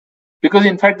unsustainable. Because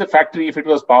in fact, the factory, if it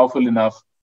was powerful enough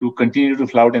to continue to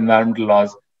flout environmental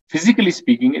laws, physically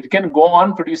speaking, it can go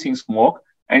on producing smoke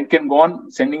and can go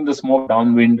on sending the smoke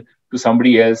downwind to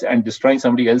somebody else and destroying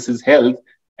somebody else's health.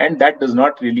 And that does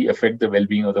not really affect the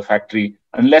well-being of the factory,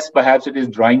 unless perhaps it is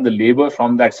drawing the labor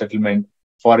from that settlement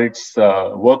for its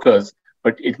workers,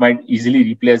 but it might easily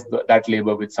replace that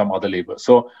labor with some other labor.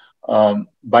 So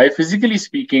biophysically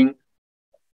speaking,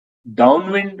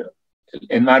 downwind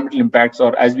environmental impacts,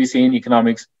 or as we say in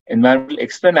economics, environmental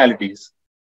externalities,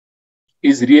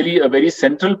 is really a very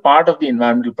central part of the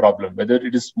environmental problem, whether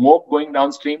it is smoke going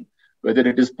downstream, whether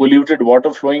it is polluted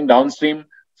water flowing downstream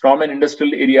from an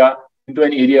industrial area into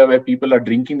an area where people are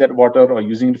drinking that water or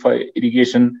using it for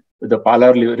irrigation, the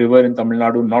Palar River in Tamil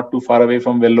Nadu, not too far away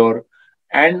from Vellore,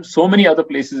 and so many other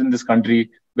places in this country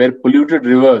where polluted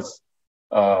rivers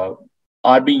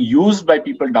are being used by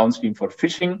people downstream for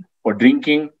fishing, for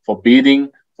drinking, for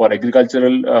bathing, for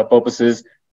agricultural purposes,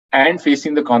 and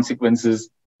facing the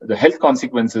consequences, the health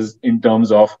consequences in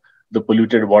terms of the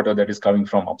polluted water that is coming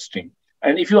from upstream.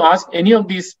 And if you ask any of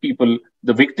these people,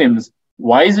 the victims,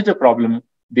 why is it a problem?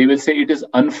 They will say it is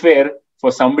unfair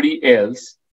for somebody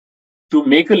else to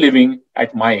make a living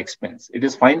at my expense. It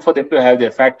is fine for them to have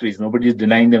their factories. Nobody is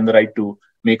denying them the right to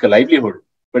make a livelihood,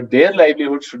 but their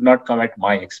livelihood should not come at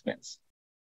my expense.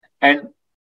 And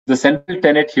the central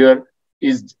tenet here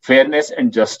is fairness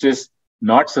and justice,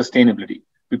 not sustainability,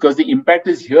 because the impact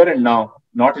is here and now,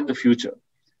 not in the future.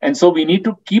 And so we need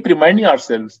to keep reminding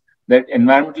ourselves that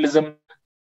environmentalism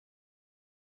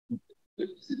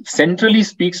centrally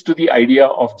speaks to the idea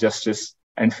of justice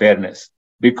and fairness,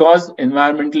 because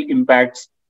environmental impacts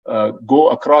go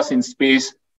across in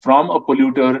space from a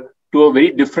polluter to a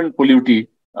very different pollutee,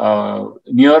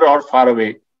 near or far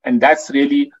away. And that's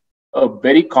really a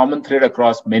very common thread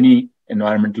across many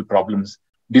environmental problems.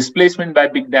 Displacement by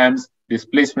big dams,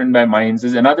 displacement by mines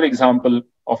is another example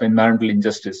of environmental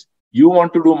injustice. You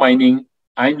want to do mining,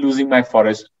 I'm losing my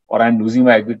forest, or I'm losing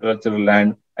my agricultural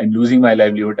land, I'm losing my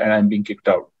livelihood, and I'm being kicked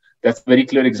out. That's a very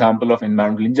clear example of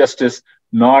environmental injustice,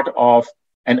 not of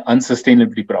an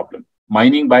unsustainability problem.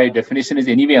 Mining by definition is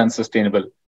anyway unsustainable.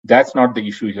 That's not the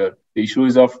issue here. The issue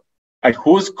is of At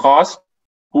whose cost?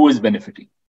 Who is benefiting?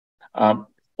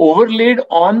 Overlaid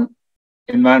on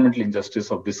environmental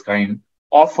injustice of this kind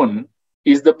often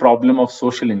is the problem of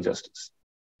social injustice.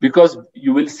 Because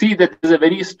you will see that there's a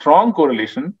very strong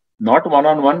correlation, not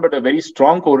one-on-one, but a very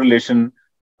strong correlation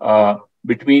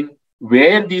between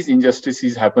where these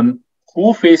injustices happen,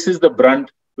 who faces the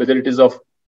brunt, whether it is of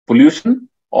pollution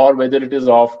or whether it is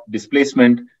of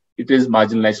displacement. It is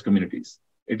marginalized communities.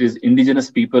 It is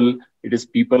indigenous people. It is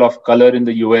people of color in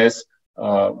the US.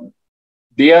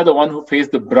 They are the one who face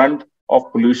the brunt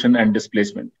of pollution and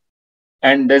displacement.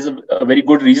 And there's a very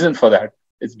good reason for that.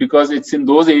 It's because it's in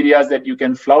those areas that you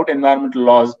can flout environmental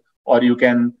laws, or you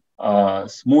can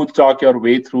smooth talk your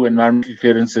way through environmental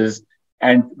clearances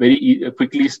and very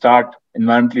quickly start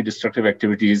environmentally destructive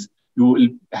activities. You will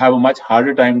have a much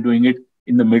harder time doing it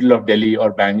in the middle of Delhi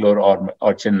or Bangalore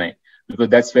or Chennai, because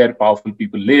that's where powerful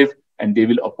people live, and they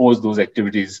will oppose those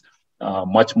activities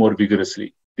much more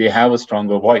vigorously. They have a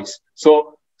stronger voice.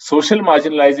 So social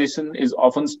marginalization is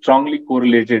often strongly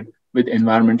correlated with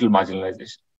environmental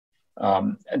marginalization.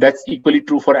 That's equally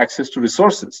true for access to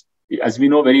resources. As we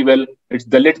know very well, it's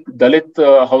Dalit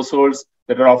households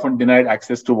that are often denied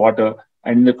access to water.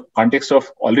 And in the context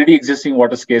of already existing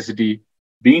water scarcity,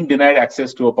 being denied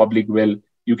access to a public well,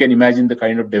 you can imagine the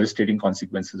kind of devastating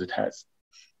consequences it has.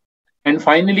 And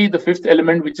finally, the fifth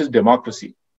element, which is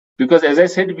democracy. Because as I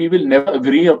said, we will never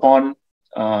agree upon,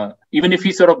 even if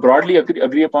we sort of broadly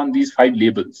agree upon these 5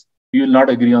 labels, we will not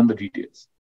agree on the details.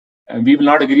 And we will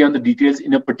not agree on the details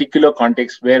in a particular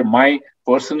context where my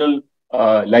personal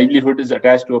livelihood is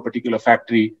attached to a particular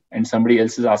factory and somebody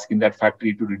else is asking that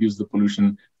factory to reduce the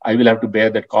pollution. I will have to bear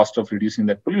that cost of reducing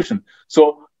that pollution.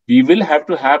 So we will have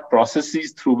to have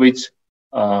processes through which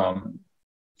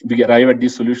we arrive at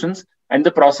these solutions. And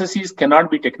the processes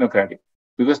cannot be technocratic,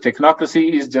 because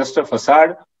technocracy is just a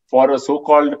facade for a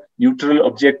so-called neutral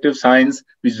objective science,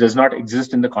 which does not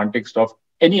exist in the context of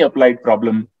any applied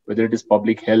problem, whether it is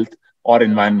public health or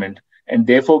environment. And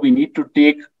therefore, we need to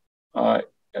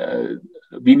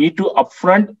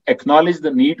upfront acknowledge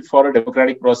the need for a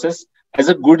democratic process as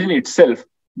a good in itself,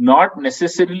 not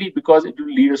necessarily because it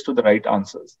will lead us to the right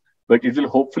answers, but it will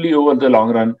hopefully over the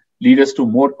long run lead us to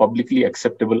more publicly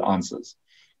acceptable answers.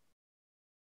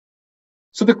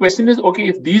 So the question is, okay,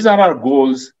 if these are our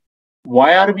goals,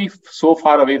 why are we so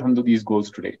far away from these goals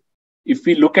today? If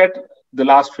we look at the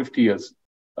last 50 years,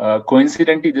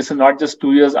 coincidentally, this is not just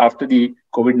 2 years after the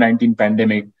COVID-19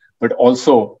 pandemic, but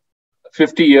also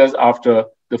 50 years after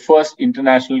the first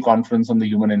international conference on the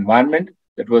human environment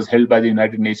that was held by the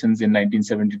United Nations in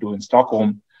 1972 in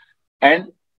Stockholm.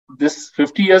 And this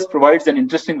 50 years provides an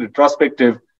interesting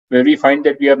retrospective where we find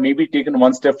that we have maybe taken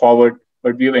one step forward,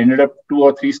 but we have ended up 2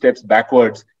 or 3 steps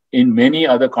backwards in many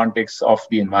other contexts of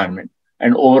the environment.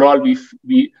 And overall, we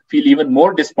feel even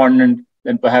more despondent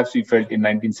than perhaps we felt in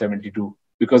 1972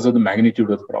 because of the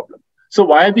magnitude of the problem. So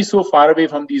why are we so far away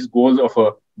from these goals of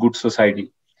a good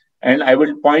society? And I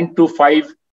will point to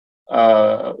 5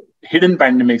 hidden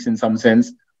pandemics in some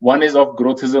sense. One is of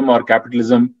growthism or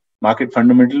capitalism, market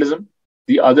fundamentalism.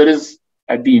 The other is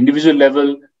at the individual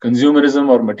level, consumerism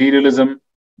or materialism.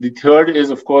 The third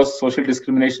is, of course, social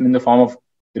discrimination in the form of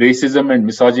racism and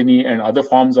misogyny and other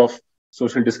forms of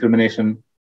social discrimination.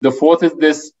 The fourth is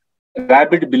this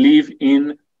rabid belief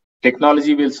in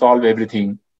technology will solve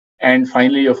everything. And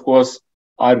finally, of course,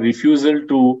 our refusal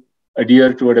to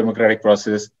adhere to a democratic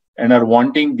process and are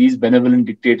wanting these benevolent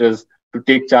dictators to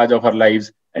take charge of our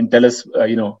lives and tell us,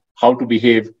 how to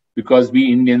behave, because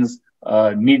we Indians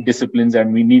need disciplines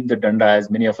and we need the danda, as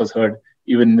many of us heard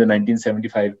even in the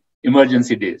 1975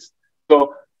 emergency days.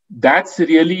 So that's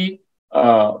really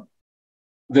the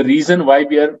reason why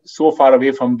we are so far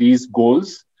away from these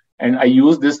goals. And I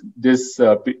use this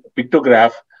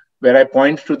pictograph where I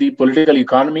point to the political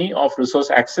economy of resource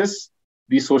access,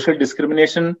 the social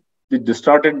discrimination, the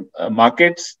distorted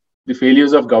markets, the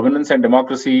failures of governance and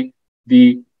democracy,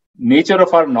 the nature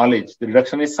of our knowledge, the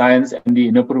reductionist science and the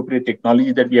inappropriate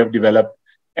technology that we have developed,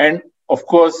 and of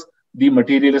course, the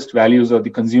materialist values or the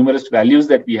consumerist values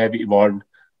that we have evolved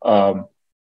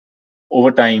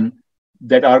over time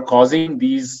that are causing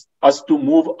us to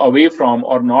move away from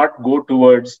or not go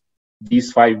towards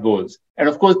these 5 goals. And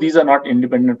of course, these are not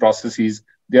independent processes.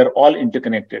 They are all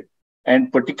interconnected.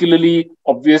 And particularly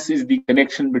obvious is the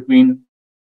connection between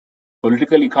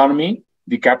political economy,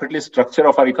 the capitalist structure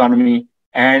of our economy,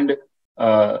 and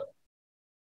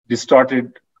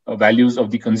distorted values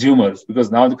of the consumers,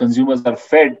 because now the consumers are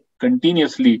fed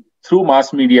continuously through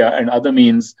mass media and other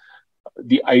means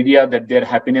the idea that their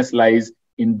happiness lies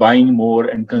in buying more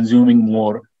and consuming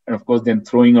more, and of course then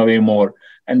throwing away more.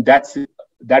 And that's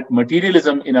that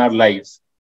materialism in our lives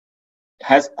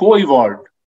has co-evolved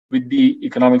with the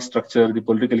economic structure, the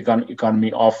political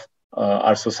economy of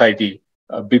our society,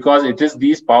 because it is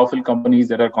these powerful companies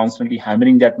that are constantly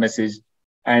hammering that message.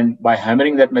 And by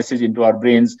hammering that message into our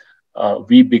brains,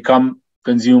 we become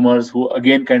consumers who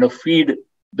again kind of feed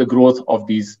the growth of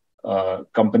these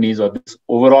companies or this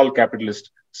overall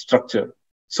capitalist structure.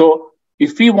 So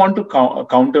if we want to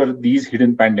counter these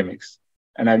hidden pandemics,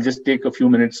 and I'll just take a few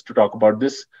minutes to talk about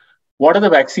this, what are the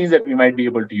vaccines that we might be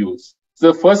able to use?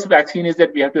 So the first vaccine is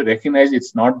that we have to recognize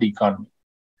it's not the economy.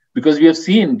 Because we have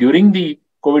seen during the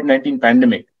COVID-19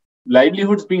 pandemic,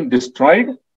 livelihoods being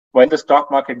destroyed while the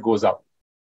stock market goes up.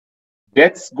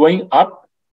 Deaths going up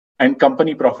and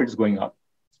company profits going up.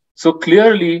 So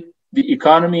clearly, the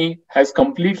economy has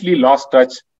completely lost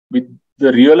touch with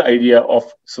the real idea of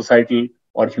societal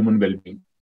or human well-being.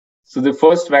 So the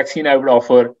first vaccine I would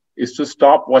offer is to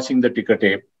stop watching the ticker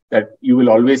tape that you will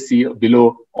always see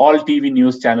below all TV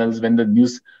news channels. When the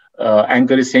news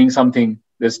anchor is saying something,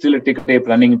 there's still a ticker tape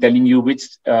running telling you which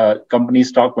company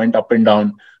stock went up and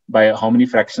down by how many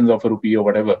fractions of a rupee or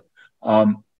whatever.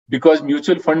 Because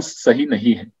mutual funds sahi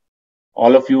nahi hai.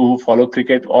 All of you who follow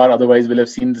cricket or otherwise will have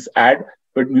seen this ad,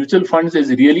 but mutual funds is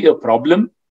really a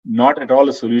problem, not at all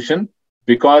a solution,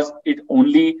 because it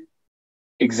only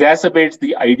exacerbates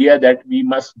the idea that we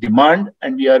must demand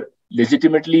and we are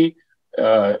legitimately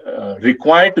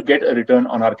required to get a return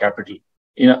on our capital.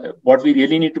 What we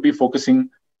really need to be focusing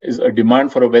is a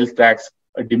demand for a wealth tax,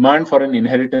 a demand for an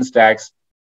inheritance tax,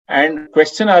 and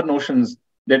question our notions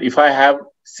that if I have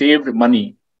saved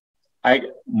money, I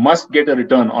must get a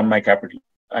return on my capital.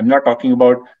 I'm not talking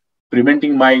about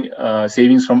preventing my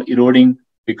savings from eroding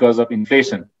because of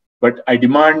inflation, but I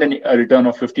demand a return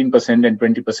of 15% and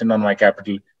 20% on my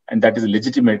capital, and that is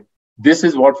legitimate. This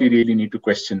is what we really need to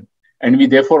question. And we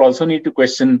therefore also need to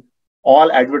question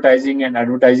all advertising and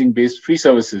advertising-based free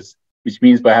services, which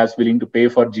means perhaps willing to pay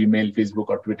for Gmail, Facebook,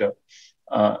 or Twitter.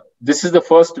 This is the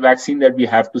first vaccine that we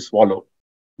have to swallow.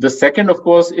 The second, of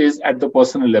course, is at the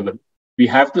personal level. We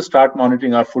have to start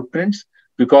monitoring our footprints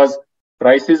because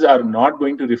prices are not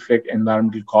going to reflect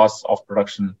environmental costs of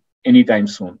production anytime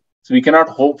soon. So we cannot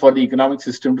hope for the economic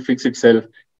system to fix itself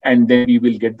and then we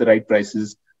will get the right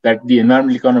prices that the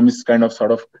environmental economists kind of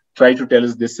sort of try to tell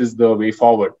us this is the way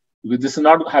forward. Because this is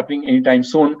not happening anytime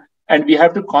soon. And we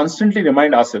have to constantly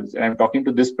remind ourselves, and I'm talking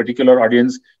to this particular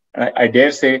audience, and I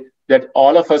dare say that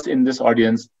all of us in this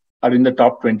audience are in the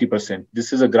top 20%.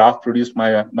 This is a graph produced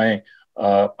by my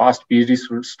past PhD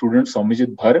student,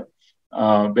 Soumyajit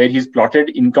Bhar, where he's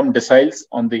plotted income deciles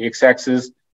on the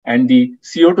x-axis and the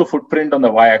CO2 footprint on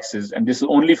the y-axis. And this is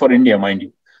only for India, mind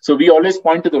you. So we always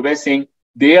point to the West saying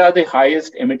they are the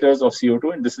highest emitters of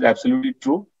CO2. And this is absolutely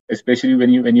true, especially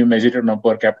when you measure it on a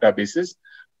per capita basis.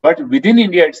 But within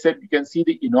India itself, you can see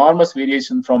the enormous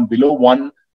variation from below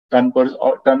 1 ton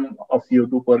of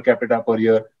CO2 per capita per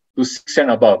year to 6 and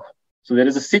above. So there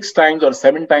is a 6 times or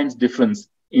 7 times difference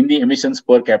in the emissions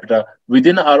per capita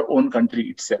within our own country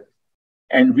itself.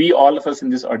 And we, all of us in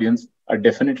this audience, are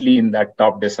definitely in that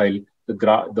top decile,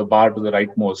 the bar to the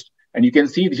rightmost. And you can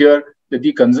see here that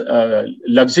the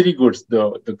luxury goods,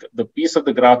 the piece of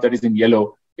the graph that is in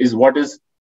yellow, is what is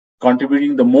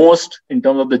contributing the most in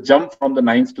terms of the jump from the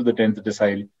 9th to the 10th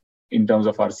decile in terms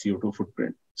of our CO2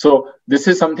 footprint. So this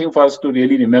is something for us to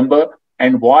really remember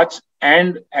and watch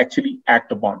and actually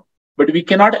act upon. But we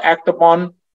cannot act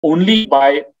upon only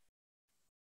by,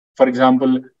 for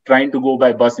example, trying to go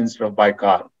by bus instead of by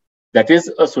car. That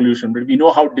is a solution, but we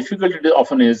know how difficult it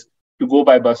often is to go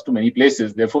by bus to many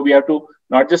places. Therefore, we have to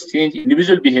not just change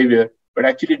individual behavior, but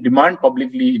actually demand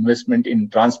publicly investment in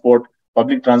transport,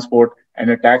 public transport, and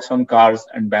a tax on cars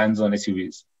and bans on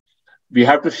SUVs. We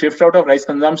have to shift out of rice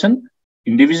consumption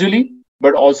individually,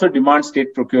 but also demand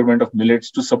state procurement of millets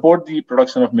to support the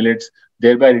production of millets,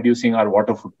 thereby reducing our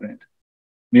water footprint.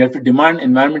 We have to demand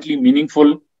environmentally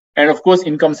meaningful and, of course,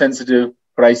 income-sensitive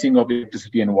pricing of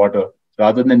electricity and water,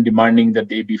 rather than demanding that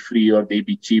they be free or they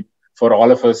be cheap for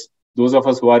all of us. Those of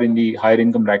us who are in the higher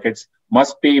income brackets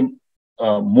must pay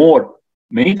more,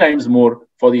 many times more,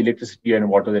 for the electricity and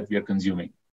water that we are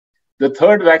consuming. The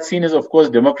third vaccine is, of course,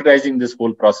 democratizing this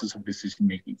whole process of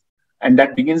decision-making. And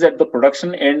that begins at the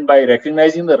production end by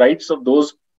recognizing the rights of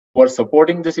those who are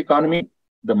supporting this economy,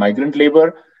 the migrant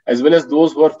labor, as well as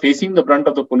those who are facing the brunt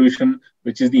of the pollution,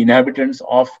 which is the inhabitants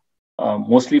of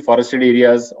mostly forested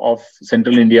areas of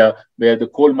central India, where the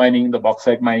coal mining, the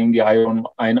bauxite mining, the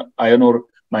iron ore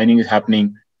mining is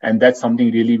happening. And that's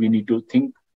something really we need to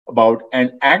think about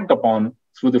and act upon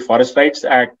through the Forest Rights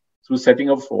Act, through setting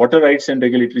up water rights and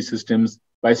regulatory systems,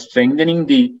 by strengthening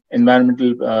the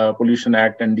Environmental Pollution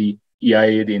Act and the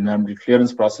EIA, the environmental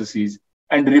clearance processes,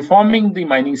 and reforming the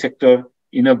mining sector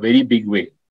in a very big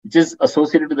way, which is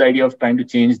associated with the idea of trying to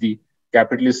change the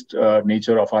capitalist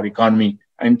nature of our economy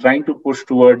and trying to push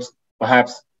towards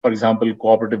perhaps, for example,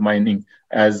 cooperative mining,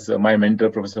 as my mentor,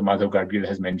 Professor Madhav Gadgil,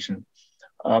 has mentioned.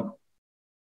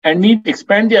 And need to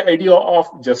expand the idea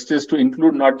of justice to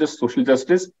include not just social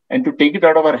justice, and to take it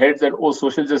out of our heads that, oh,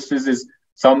 social justice is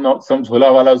some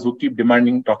jholawalas who keep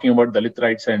talking about Dalit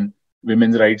rights and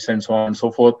women's rights and so on and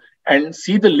so forth, and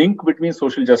see the link between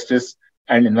social justice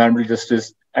and environmental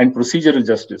justice and procedural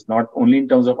justice, not only in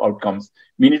terms of outcomes.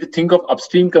 We need to think of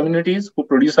upstream communities who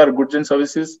produce our goods and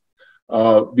services.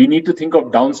 We need to think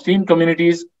of downstream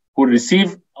communities who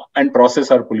receive and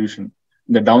process our pollution.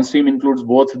 The downstream includes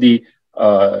both the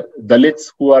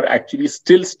Dalits who are actually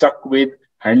still stuck with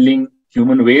handling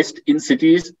human waste in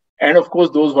cities, and of course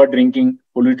those who are drinking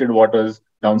polluted waters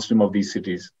downstream of these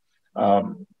cities.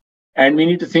 And we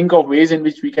need to think of ways in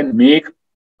which we can make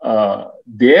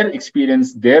their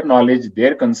experience, their knowledge,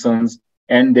 their concerns,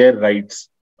 and their rights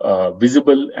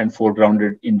visible and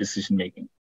foregrounded in decision making.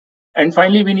 And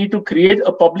finally, we need to create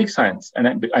a public science.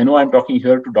 And I know I'm talking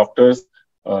here to doctors,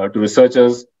 to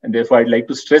researchers, and therefore I'd like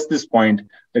to stress this point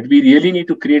that we really need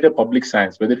to create a public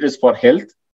science, whether it is for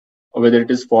health or whether it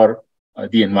is for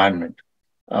the environment.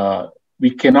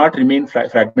 We cannot remain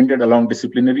fragmented along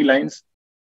disciplinary lines.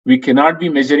 We cannot be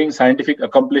measuring scientific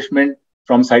accomplishment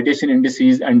from citation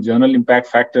indices and journal impact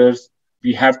factors.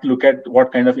 We have to look at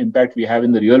what kind of impact we have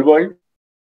in the real world.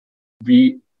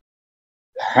 We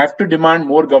have to demand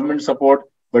more government support,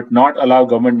 but not allow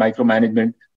government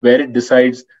micromanagement, where it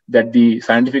decides that the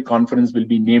scientific conference will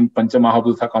be named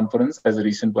Panchamahabhuta Conference, as a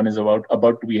recent one is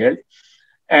about to be held.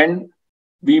 And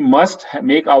we must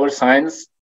make our science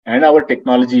and our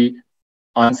technology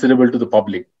answerable to the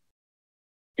public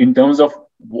in terms of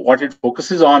what it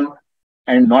focuses on,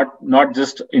 and not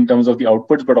just in terms of the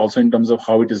outputs, but also in terms of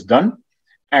how it is done.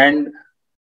 And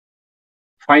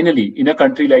finally, in a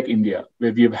country like India,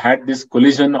 where we have had this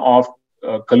collision of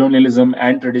colonialism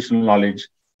and traditional knowledge,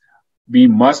 we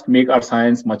must make our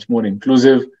science much more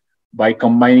inclusive by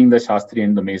combining the Shastri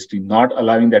and the mainstream, not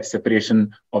allowing that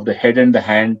separation of the head and the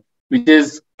hand, which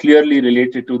is clearly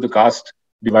related to the caste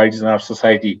divides in our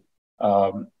society.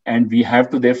 And we have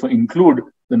to therefore include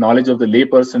the knowledge of the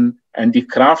layperson and the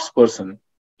craftsperson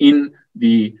in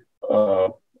the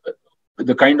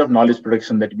kind of knowledge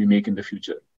production that we make in the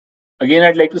future. Again,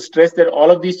 I'd like to stress that all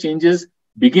of these changes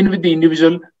begin with the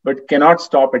individual, but cannot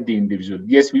stop at the individual.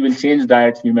 Yes, we will change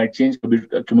diets, we might change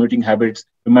commuting habits,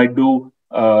 we might do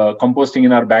composting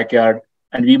in our backyard,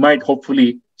 and we might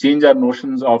hopefully change our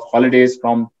notions of holidays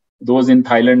from those in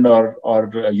Thailand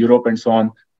or Europe and so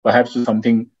on, perhaps to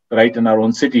something right in our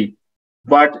own city.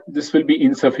 But this will be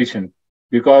insufficient,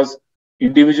 because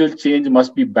individual change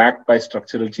must be backed by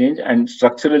structural change, and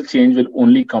structural change will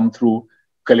only come through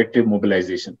collective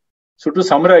mobilization. So to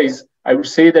summarize, I would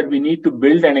say that we need to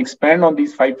build and expand on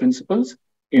these 5 principles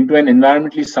into an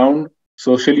environmentally sound,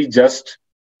 socially just,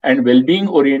 and well-being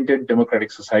oriented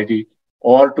democratic society,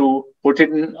 or to put it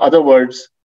in other words,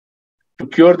 to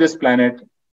cure this planet.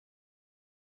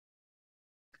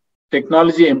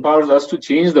 Technology empowers us to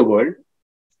change the world.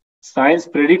 Science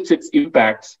predicts its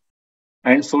impacts,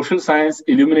 and social science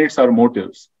illuminates our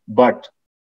motives. But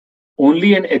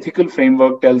only an ethical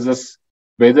framework tells us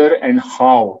whether and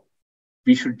how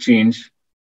we should change.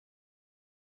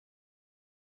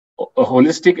 A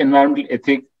holistic environmental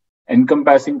ethic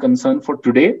encompassing concern for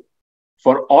today,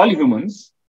 for all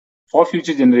humans, for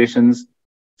future generations,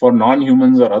 for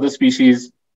non-humans or other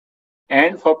species,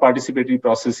 and for participatory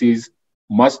processes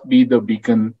must be the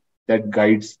beacon that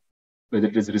guides whether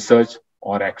it is research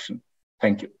or action.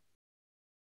 Thank you.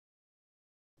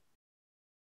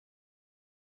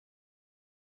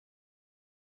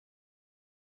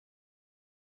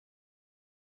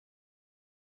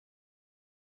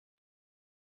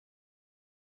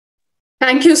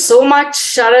 Thank you so much,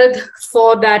 Sharad,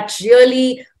 for that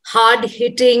really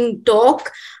hard-hitting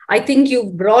talk. I think you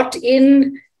brought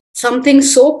in something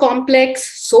so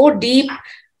complex, so deep,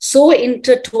 so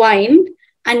intertwined,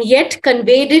 and yet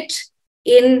conveyed it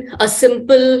in a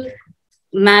simple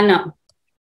manner.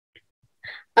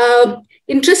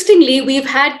 Interestingly, we've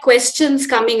had questions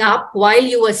coming up while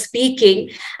you were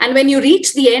speaking, and when you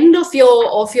reach the end of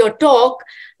your talk,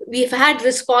 we've had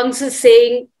responses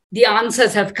saying the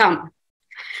answers have come.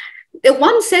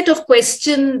 One set of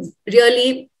questions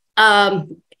really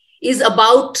is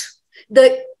about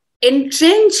the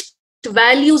entrenched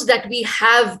values that we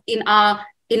have in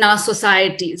our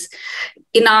societies,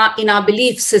 in our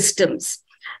belief systems.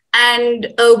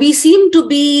 And we seem to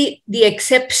be the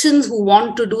exceptions who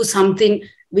want to do something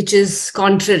which is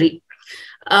contrary.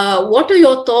 What are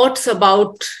your thoughts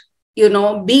about,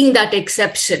 being that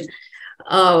exception?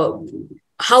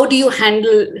 How do you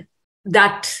handle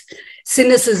that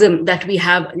cynicism that we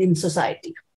have in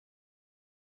society?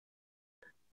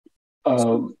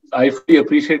 I fully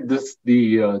appreciate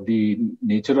the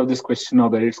nature of this question or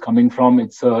where it's coming from.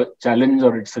 It's a challenge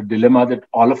or it's a dilemma that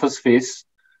all of us face.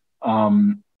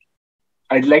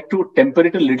 I'd like to temper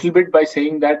it a little bit by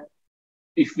saying that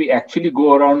if we actually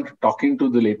go around talking to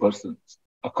the laypersons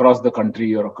across the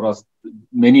country or across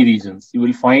many regions, you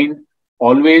will find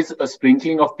always a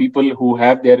sprinkling of people who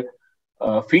have their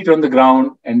feet on the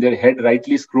ground and their head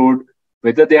rightly screwed,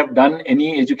 whether they have done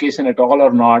any education at all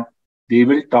or not. They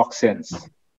will talk sense.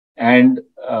 And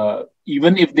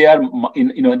even if they are,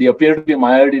 they appear to be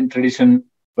mired in tradition,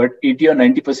 but 80 or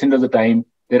 90% of the time,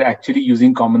 they're actually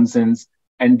using common sense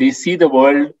and they see the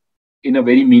world in a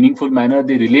very meaningful manner.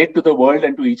 They relate to the world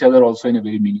and to each other also in a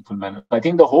very meaningful manner. I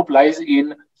think the hope lies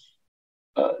in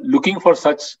looking for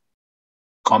such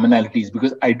commonalities,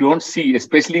 because I don't see,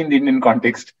 especially in the Indian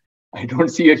context, I don't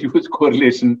see a huge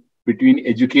correlation between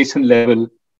education level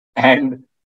and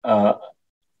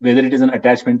whether it is an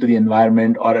attachment to the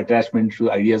environment or attachment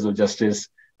to ideas of justice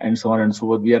and so on and so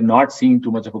forth. We are not seeing too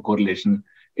much of a correlation.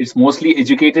 It's mostly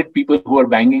educated people who are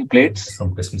banging plates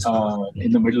in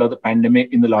the middle of the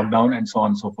pandemic, in the lockdown, and so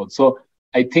on and so forth. So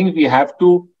I think we have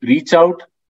to reach out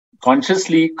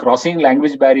consciously, crossing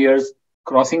language barriers,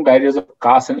 crossing barriers of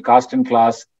caste and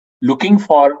class, looking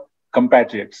for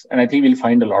compatriots. And I think we'll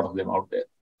find a lot of them out there.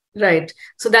 Right.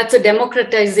 So that's a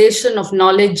democratization of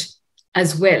knowledge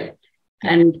as well,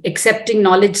 and accepting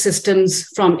knowledge systems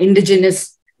from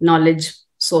indigenous knowledge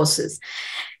sources.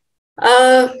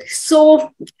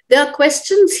 So there are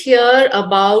questions here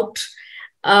about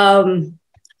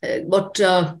what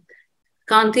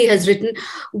Kanti has written.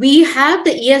 We have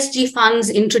the ESG funds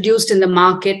introduced in the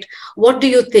market. What do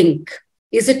you think?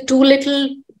 Is it too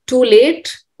little, too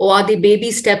late, or are they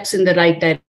baby steps in the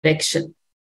right direction?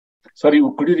 Sorry,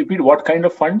 could you repeat what kind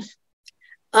of funds?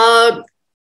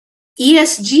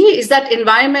 ESG, is that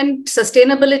environment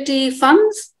sustainability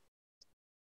funds?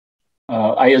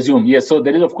 I assume, yes. So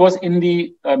there is, of course, in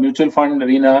the mutual fund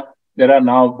arena, there are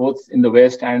now both in the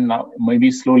West and now maybe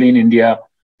slowly in India,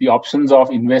 the options of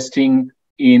investing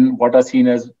in what are seen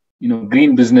as,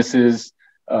 green businesses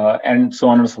and so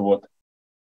on and so forth.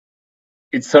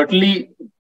 It's certainly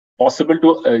possible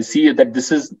to see that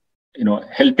this is,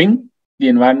 helping the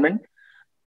environment.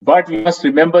 But we must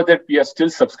remember that we are still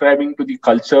subscribing to the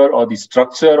culture or the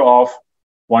structure of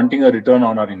wanting a return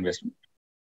on our investment.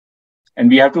 And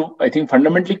we have to, I think,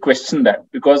 fundamentally question that,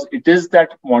 because it is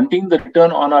that wanting the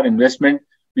return on our investment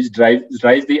which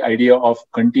drives the idea of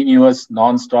continuous,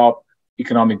 non-stop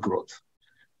economic growth.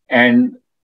 And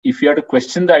if you have to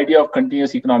question the idea of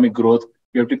continuous economic growth,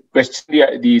 you have to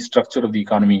question the structure of the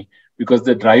economy, because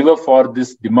the driver for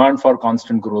this demand for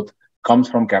constant growth comes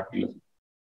from capitalism.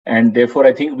 And therefore,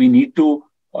 I think we need to,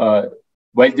 while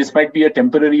this might be a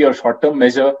temporary or short-term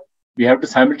measure, we have to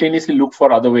simultaneously look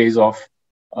for other ways of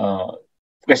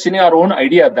questioning our own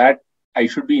idea that I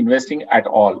should be investing at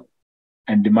all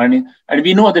and demanding. And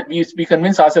we know that we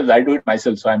convince ourselves, I do it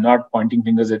myself, so I'm not pointing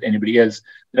fingers at anybody else,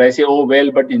 that I say, oh,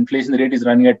 well, but inflation rate is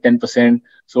running at 10%.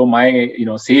 So my,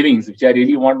 savings, which I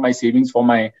really want my savings for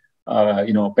my,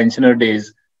 pensioner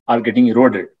days, are getting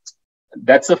eroded.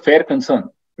 That's a fair concern.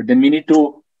 But then we need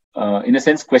to, in a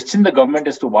sense, question the government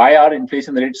as to why are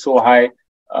inflation rates so high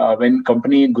when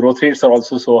company growth rates are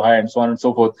also so high, and so on and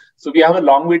so forth. So we have a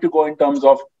long way to go in terms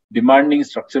of demanding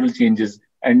structural changes,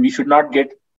 and we should not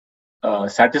get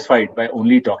satisfied by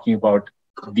only talking about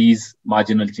these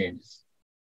marginal changes.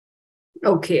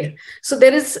 Okay. So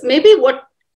there is maybe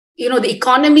the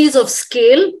economies of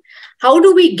scale. How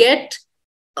do we get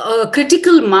a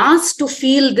critical mass to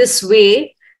feel this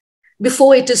way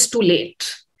before it is too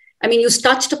late? I mean, you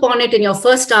touched upon it in your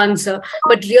first answer,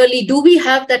 but really, do we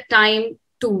have that time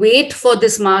to wait for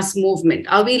this mass movement?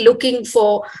 Are we looking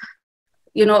for,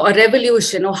 a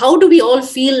revolution, or how do we all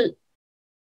feel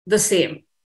the same?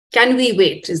 Can we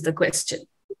wait is the question.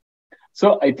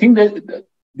 So I think that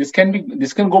this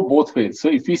can go both ways. So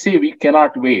if we say we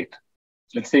cannot wait,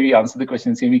 let's say we answer the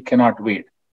question saying we cannot wait.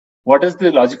 What is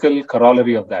the logical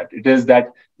corollary of that? It is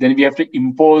that then we have to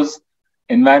impose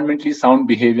environmentally sound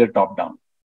behavior top down.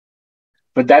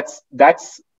 But that's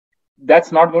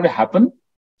not going to happen,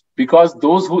 because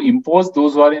those who impose,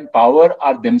 those who are in power,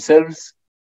 are themselves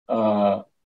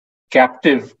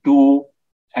captive to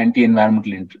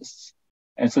anti-environmental interests.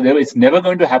 And so it's never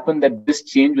going to happen that this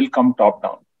change will come top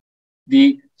down.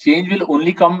 The change will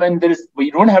only come when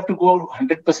we don't have to go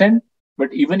 100%,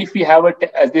 But even if we have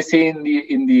as they say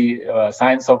in the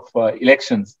science of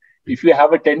elections, if you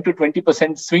have a 10 to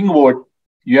 20% swing vote,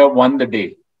 you have won the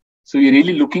day. So you're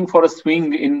really looking for a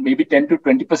swing in maybe 10 to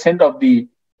 20% of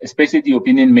especially the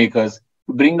opinion makers,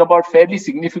 to bring about fairly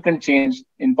significant change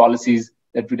in policies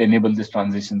that would enable this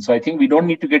transition. So I think we don't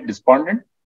need to get despondent.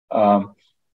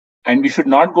 And we should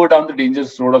not go down the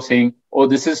dangerous road of saying, oh,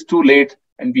 this is too late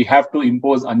and we have to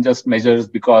impose unjust measures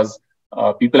because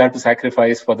people have to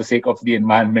sacrifice for the sake of the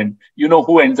environment. You know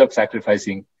who ends up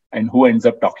sacrificing and who ends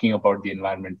up talking about the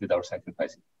environment without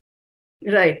sacrificing.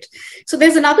 Right. So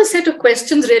there's another set of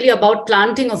questions really about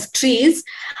planting of trees,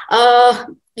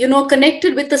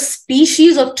 connected with the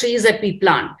species of trees that we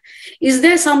plant. Is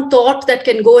there some thought that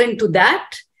can go into that?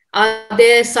 Are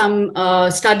there some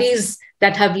studies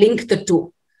that have linked the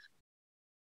two?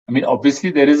 I mean,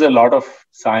 obviously, there is a lot of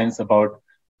science about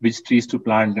which trees to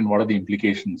plant and what are the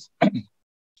implications.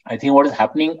 I think what is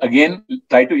happening, again,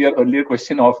 try to your earlier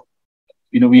question of,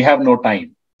 we have no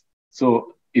time.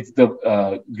 So it's the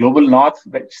global north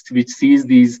which sees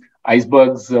these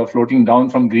icebergs floating down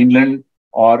from Greenland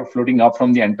or floating up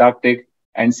from the Antarctic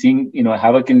and seeing,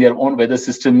 havoc in their own weather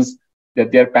systems,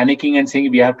 that they're panicking and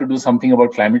saying we have to do something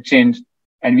about climate change.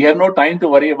 And we have no time to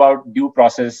worry about due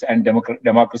process and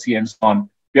democracy and so on.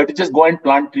 We have to just go and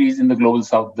plant trees in the global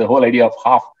south. The whole idea of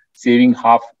saving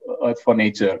half Earth for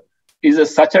nature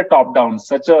is such a top-down,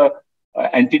 such a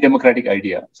anti-democratic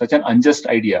idea, such an unjust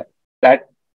idea, that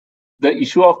the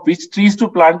issue of which trees to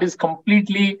plant is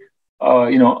completely,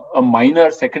 a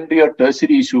minor secondary or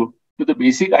tertiary issue to the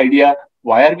basic idea,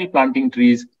 why are we planting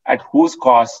trees, at whose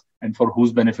cost and for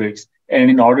whose benefits, and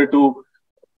in order to,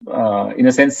 in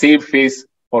a sense, save face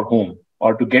for whom,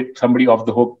 or to get somebody off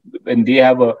the hook when they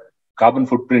have a carbon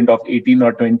footprint of 18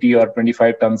 or 20 or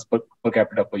 25 tons per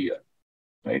capita per year,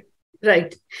 right?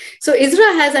 Right. So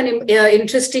Isra has an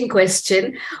interesting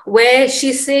question where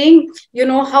she's saying,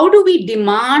 how do we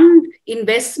demand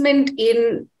investment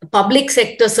in public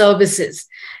sector services?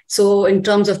 So in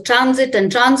terms of transit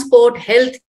and transport,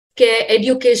 healthcare,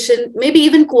 education, maybe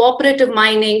even cooperative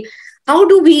mining, how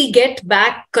do we get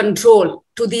back control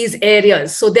to these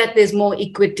areas so that there's more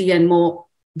equity and more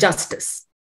justice?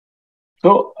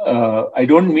 So I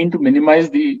don't mean to minimize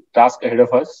the task ahead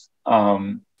of us.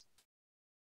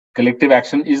 Collective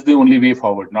action is the only way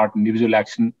forward, not individual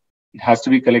action. It has to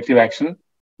be collective action.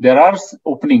 There are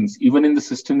openings, even in the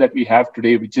system that we have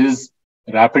today, which is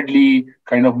rapidly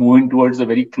kind of moving towards a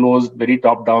very closed, very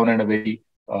top-down and a very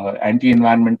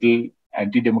anti-environmental,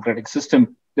 anti-democratic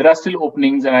system. There are still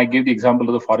openings, and I gave the example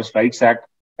of the Forest Rights Act.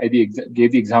 I gave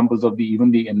the examples of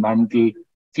even the environmental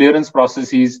clearance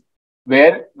processes,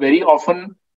 where very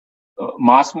often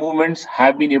mass movements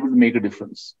have been able to make a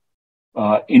difference.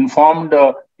 Informed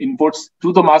inputs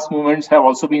to the mass movements have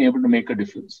also been able to make a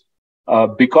difference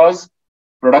because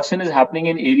production is happening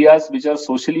in areas which are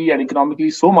socially and economically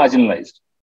so marginalized.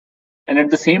 And at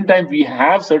the same time, we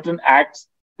have certain acts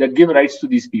that give rights to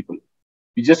these people.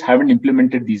 We just haven't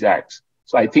implemented these acts.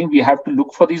 So I think we have to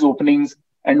look for these openings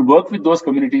and work with those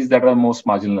communities that are most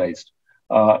marginalized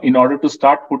in order to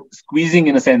start squeezing,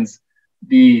 in a sense,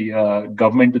 the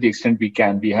government to the extent we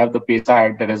can. We have the PESA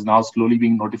Act that is now slowly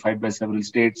being notified by several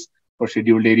states for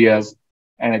scheduled areas.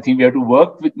 And I think we have to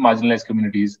work with marginalized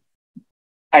communities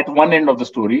at one end of the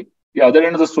story. The other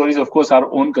end of the story is, of course,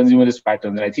 our own consumerist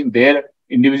patterns. And I think their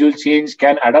individual change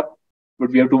can add up,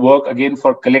 but we have to work again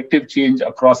for collective change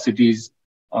across cities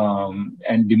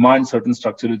and demand certain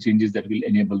structural changes that will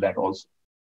enable that also.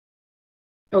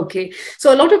 Okay.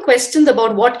 So a lot of questions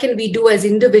about what can we do as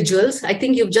individuals. I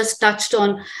think you've just touched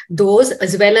on those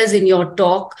as well as in your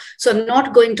talk. So I'm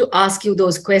not going to ask you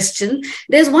those questions.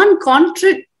 There's one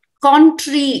contrary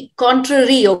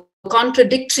or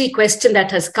contradictory question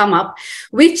that has come up,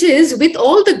 which is, with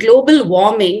all the global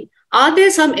warming, are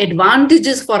there some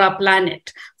advantages for our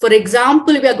planet? For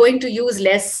example, we are going to use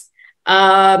less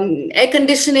air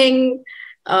conditioning.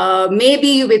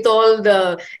 Maybe with all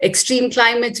the extreme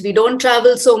climates, we don't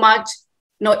travel so much.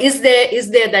 No, is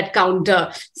there that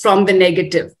counter from the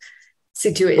negative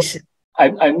situation?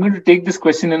 I'm going to take this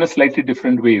question in a slightly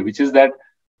different way, which is that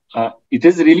it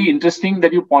is really interesting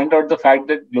that you point out the fact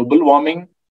that global warming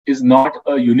is not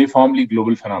a uniformly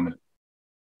global phenomenon.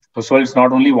 First of all, it's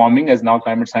not only warming, as now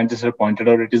climate scientists have pointed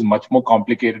out, it is much more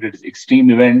complicated. It is extreme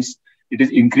events. It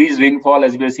is increased rainfall,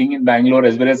 as we are seeing in Bangalore,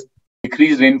 as well as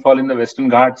decreased rainfall in the Western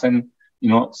Ghats, and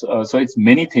so it's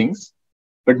many things.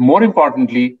 But more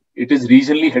importantly, it is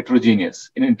regionally heterogeneous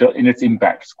in its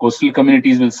impacts. Coastal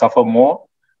communities will suffer more,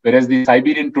 whereas the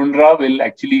Siberian tundra will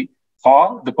actually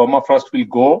thaw, the permafrost will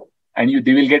go, and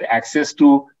they will get access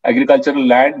to agricultural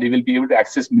land. They will be able to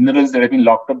access minerals that have been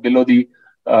locked up below the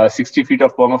 60 feet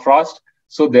of permafrost.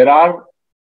 So there are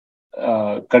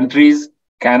countries,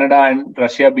 Canada and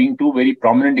Russia being two very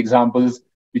prominent examples,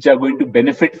 which are going to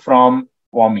benefit from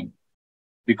warming,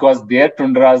 because their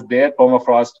tundras, their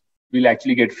permafrost will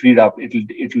actually get freed up.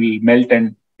 It will melt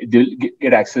and they'll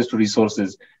get access to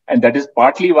resources. And that is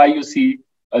partly why you see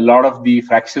a lot of the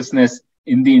fractiousness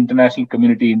in the international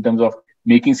community in terms of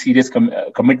making serious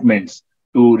commitments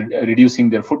to reducing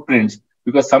their footprints,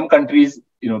 because some countries,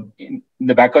 in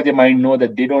the back of their mind know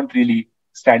that they don't really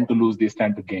stand to lose, they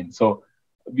stand to gain. So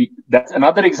that's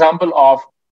another example of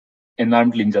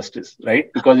environmental injustice,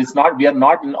 right? Because we are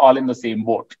not all in the same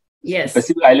boat. Yes. The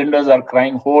Pacific Islanders are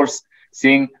crying hoarse,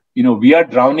 saying, we are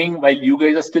drowning while you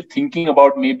guys are still thinking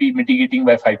about maybe mitigating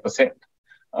by 5%.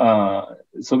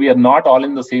 So we are not all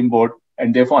in the same boat.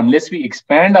 And therefore, unless we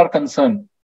expand our concern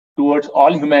towards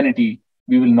all humanity,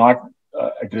 we will not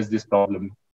address this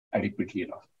problem adequately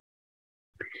enough.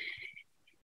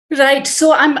 Right.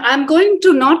 So I'm going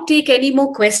to not take any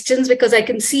more questions because I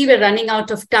can see we're running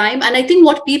out of time. And I think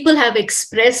what people have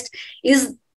expressed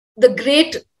is the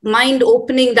great mind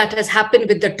opening that has happened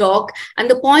with the talk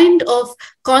and the point of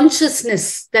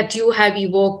consciousness that you have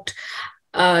evoked,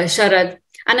 Sharad.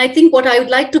 And I think what I would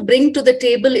like to bring to the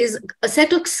table is a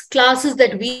set of classes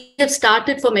that we have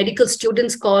started for medical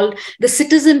students called the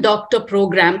Citizen Doctor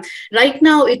Program. Right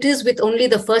now, it is with only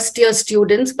the first year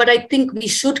students, but I think we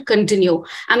should continue.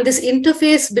 And this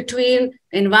interface between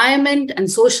environment and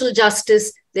social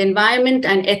justice, the environment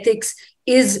and ethics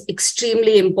is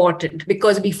extremely important,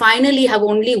 because we finally have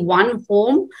only one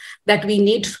home that we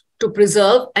need to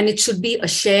preserve, and it should be a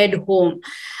shared home.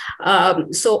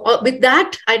 So with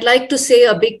that, I'd like to say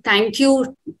a big thank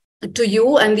you to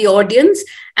you and the audience,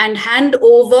 and hand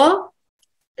over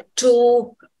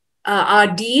to our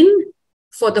Dean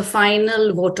for the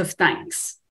final vote of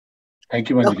thanks. Thank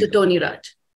you, Manjuli. Dr. Tony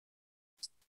Raj.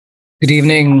 Good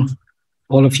evening,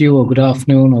 all of you, or good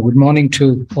afternoon, or good morning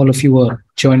to all of you who are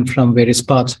joined from various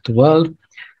parts of the world.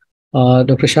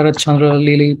 Dr. Sharachchandra,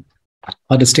 Lele,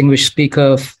 our distinguished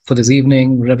speaker for this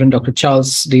evening, Reverend Dr.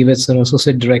 Charles Davis, our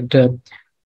Associate Director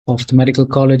of the Medical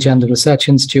College and the Research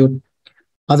Institute,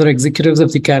 other executives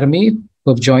of the Academy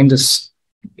who have joined this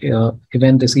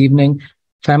event this evening,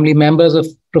 family members of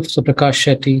Professor Prakash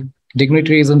Shetty,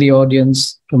 dignitaries in the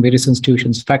audience from various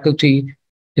institutions, faculty,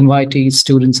 invitees,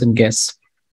 students, and guests.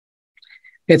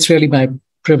 It's really my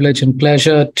privilege and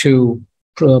pleasure to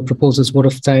propose this vote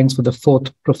of thanks for the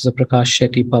fourth Professor Prakash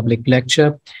Shetty public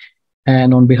lecture.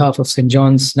 And on behalf of St.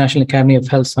 John's National Academy of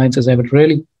Health Sciences, I would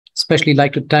really especially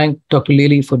like to thank Dr.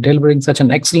 Lele for delivering such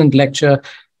an excellent lecture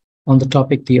on the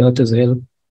topic, The Earth is Ill,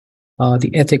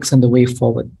 the ethics and the way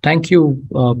forward. Thank you,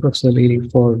 Professor Lele,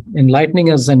 for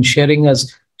enlightening us and sharing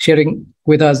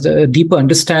with us a deeper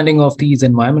understanding of these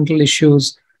environmental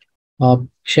issues,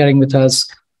 sharing with us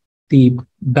the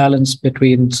balance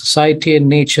between society and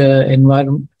nature,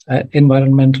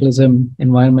 environmentalism,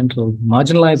 environmental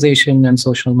marginalization, and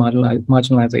social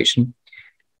marginalization,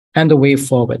 and the way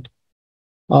forward.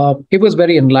 It was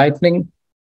very enlightening,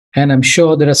 and I'm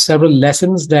sure there are several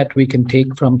lessons that we can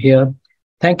take from here.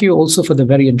 Thank you also for the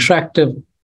very interactive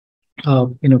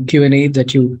Q&A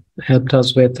that you helped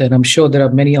us with, and I'm sure there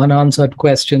are many unanswered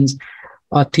questions.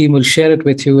 Our team will share it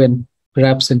with you, and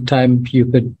perhaps in time you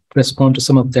could respond to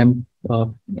some of them,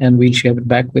 and we'll share it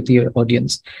back with the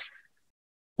audience.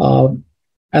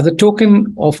 As a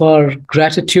token of our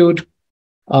gratitude,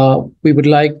 we would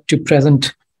like to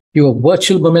present you a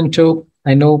virtual memento.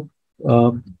 I know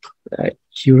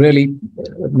you really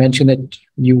mentioned that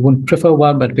you wouldn't prefer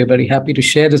one, but we're very happy to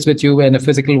share this with you, and a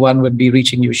physical one would be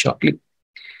reaching you shortly.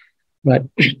 But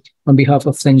on behalf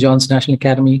of St. John's National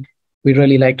Academy, we'd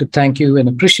really like to thank you and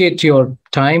appreciate your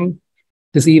time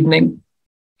this evening,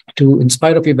 in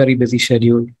spite of your very busy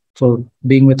schedule, for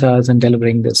being with us and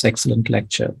delivering this excellent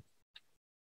lecture.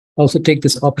 Also take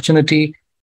this opportunity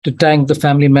to thank the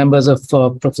family members of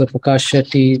Professor Prakash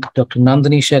Shetty, Dr.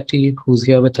 Nandini Shetty, who's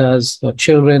here with us, our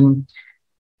children,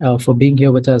 for being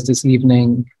here with us this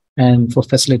evening and for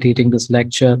facilitating this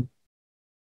lecture.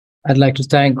 I'd like to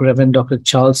thank Reverend Dr.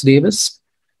 Charles Davis,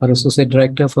 our Associate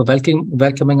Director, for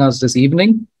welcoming us this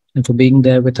evening and for being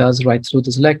there with us right through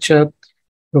this lecture.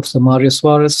 Professor Mario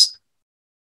Suarez,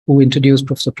 who introduced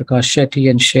Professor Prakash Shetty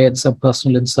and shared some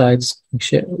personal insights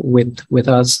with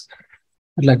us.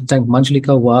 I'd like to thank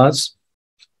Manjulika Vaz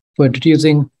for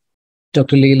introducing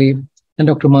Dr. Lele, and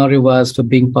Dr. Mario Vaz for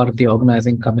being part of the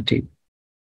organizing committee.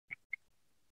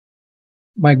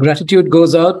 My gratitude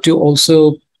goes out to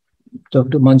also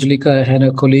Dr. Manjulika and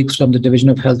her colleagues from the Division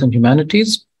of Health and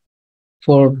Humanities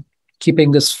for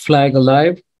keeping this flag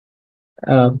alive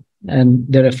and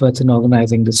their efforts in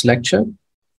organizing this lecture.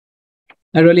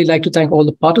 I'd really like to thank all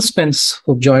the participants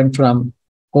who've joined from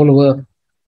all over,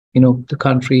 the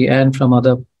country and from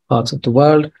other parts of the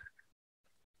world,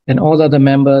 and all other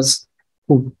members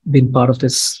who've been part of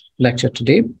this lecture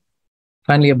today.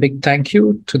 Finally, a big thank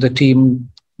you to the team,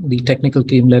 the technical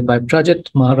team led by Prajit,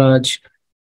 Maharaj,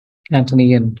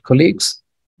 Anthony, and colleagues,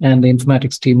 and the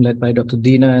informatics team led by Dr.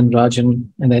 Deena and Rajan,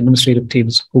 and the administrative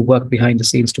teams who work behind the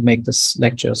scenes to make this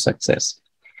lecture a success.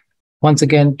 Once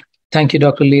again, thank you,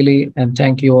 Dr. Lele, and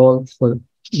thank you all for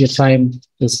your time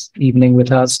this evening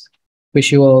with us.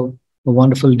 Wish you all a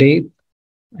wonderful day,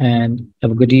 and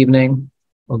have a good evening,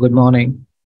 or good morning,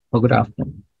 or good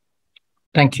afternoon.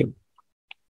 Thank you.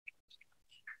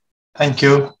 Thank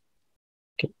you.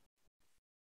 Okay.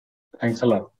 Thanks a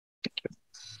lot.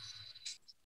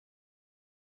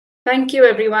 Thank you,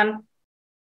 everyone.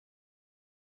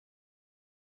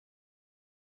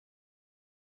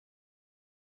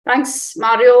 Thanks,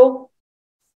 Mario.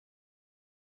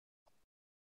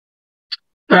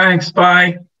 Thanks.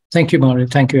 Bye. Thank you, Mario.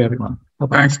 Thank you, everyone.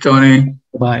 Bye-bye. Thanks, Tony.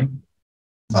 Bye.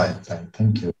 Bye.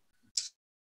 Thank you.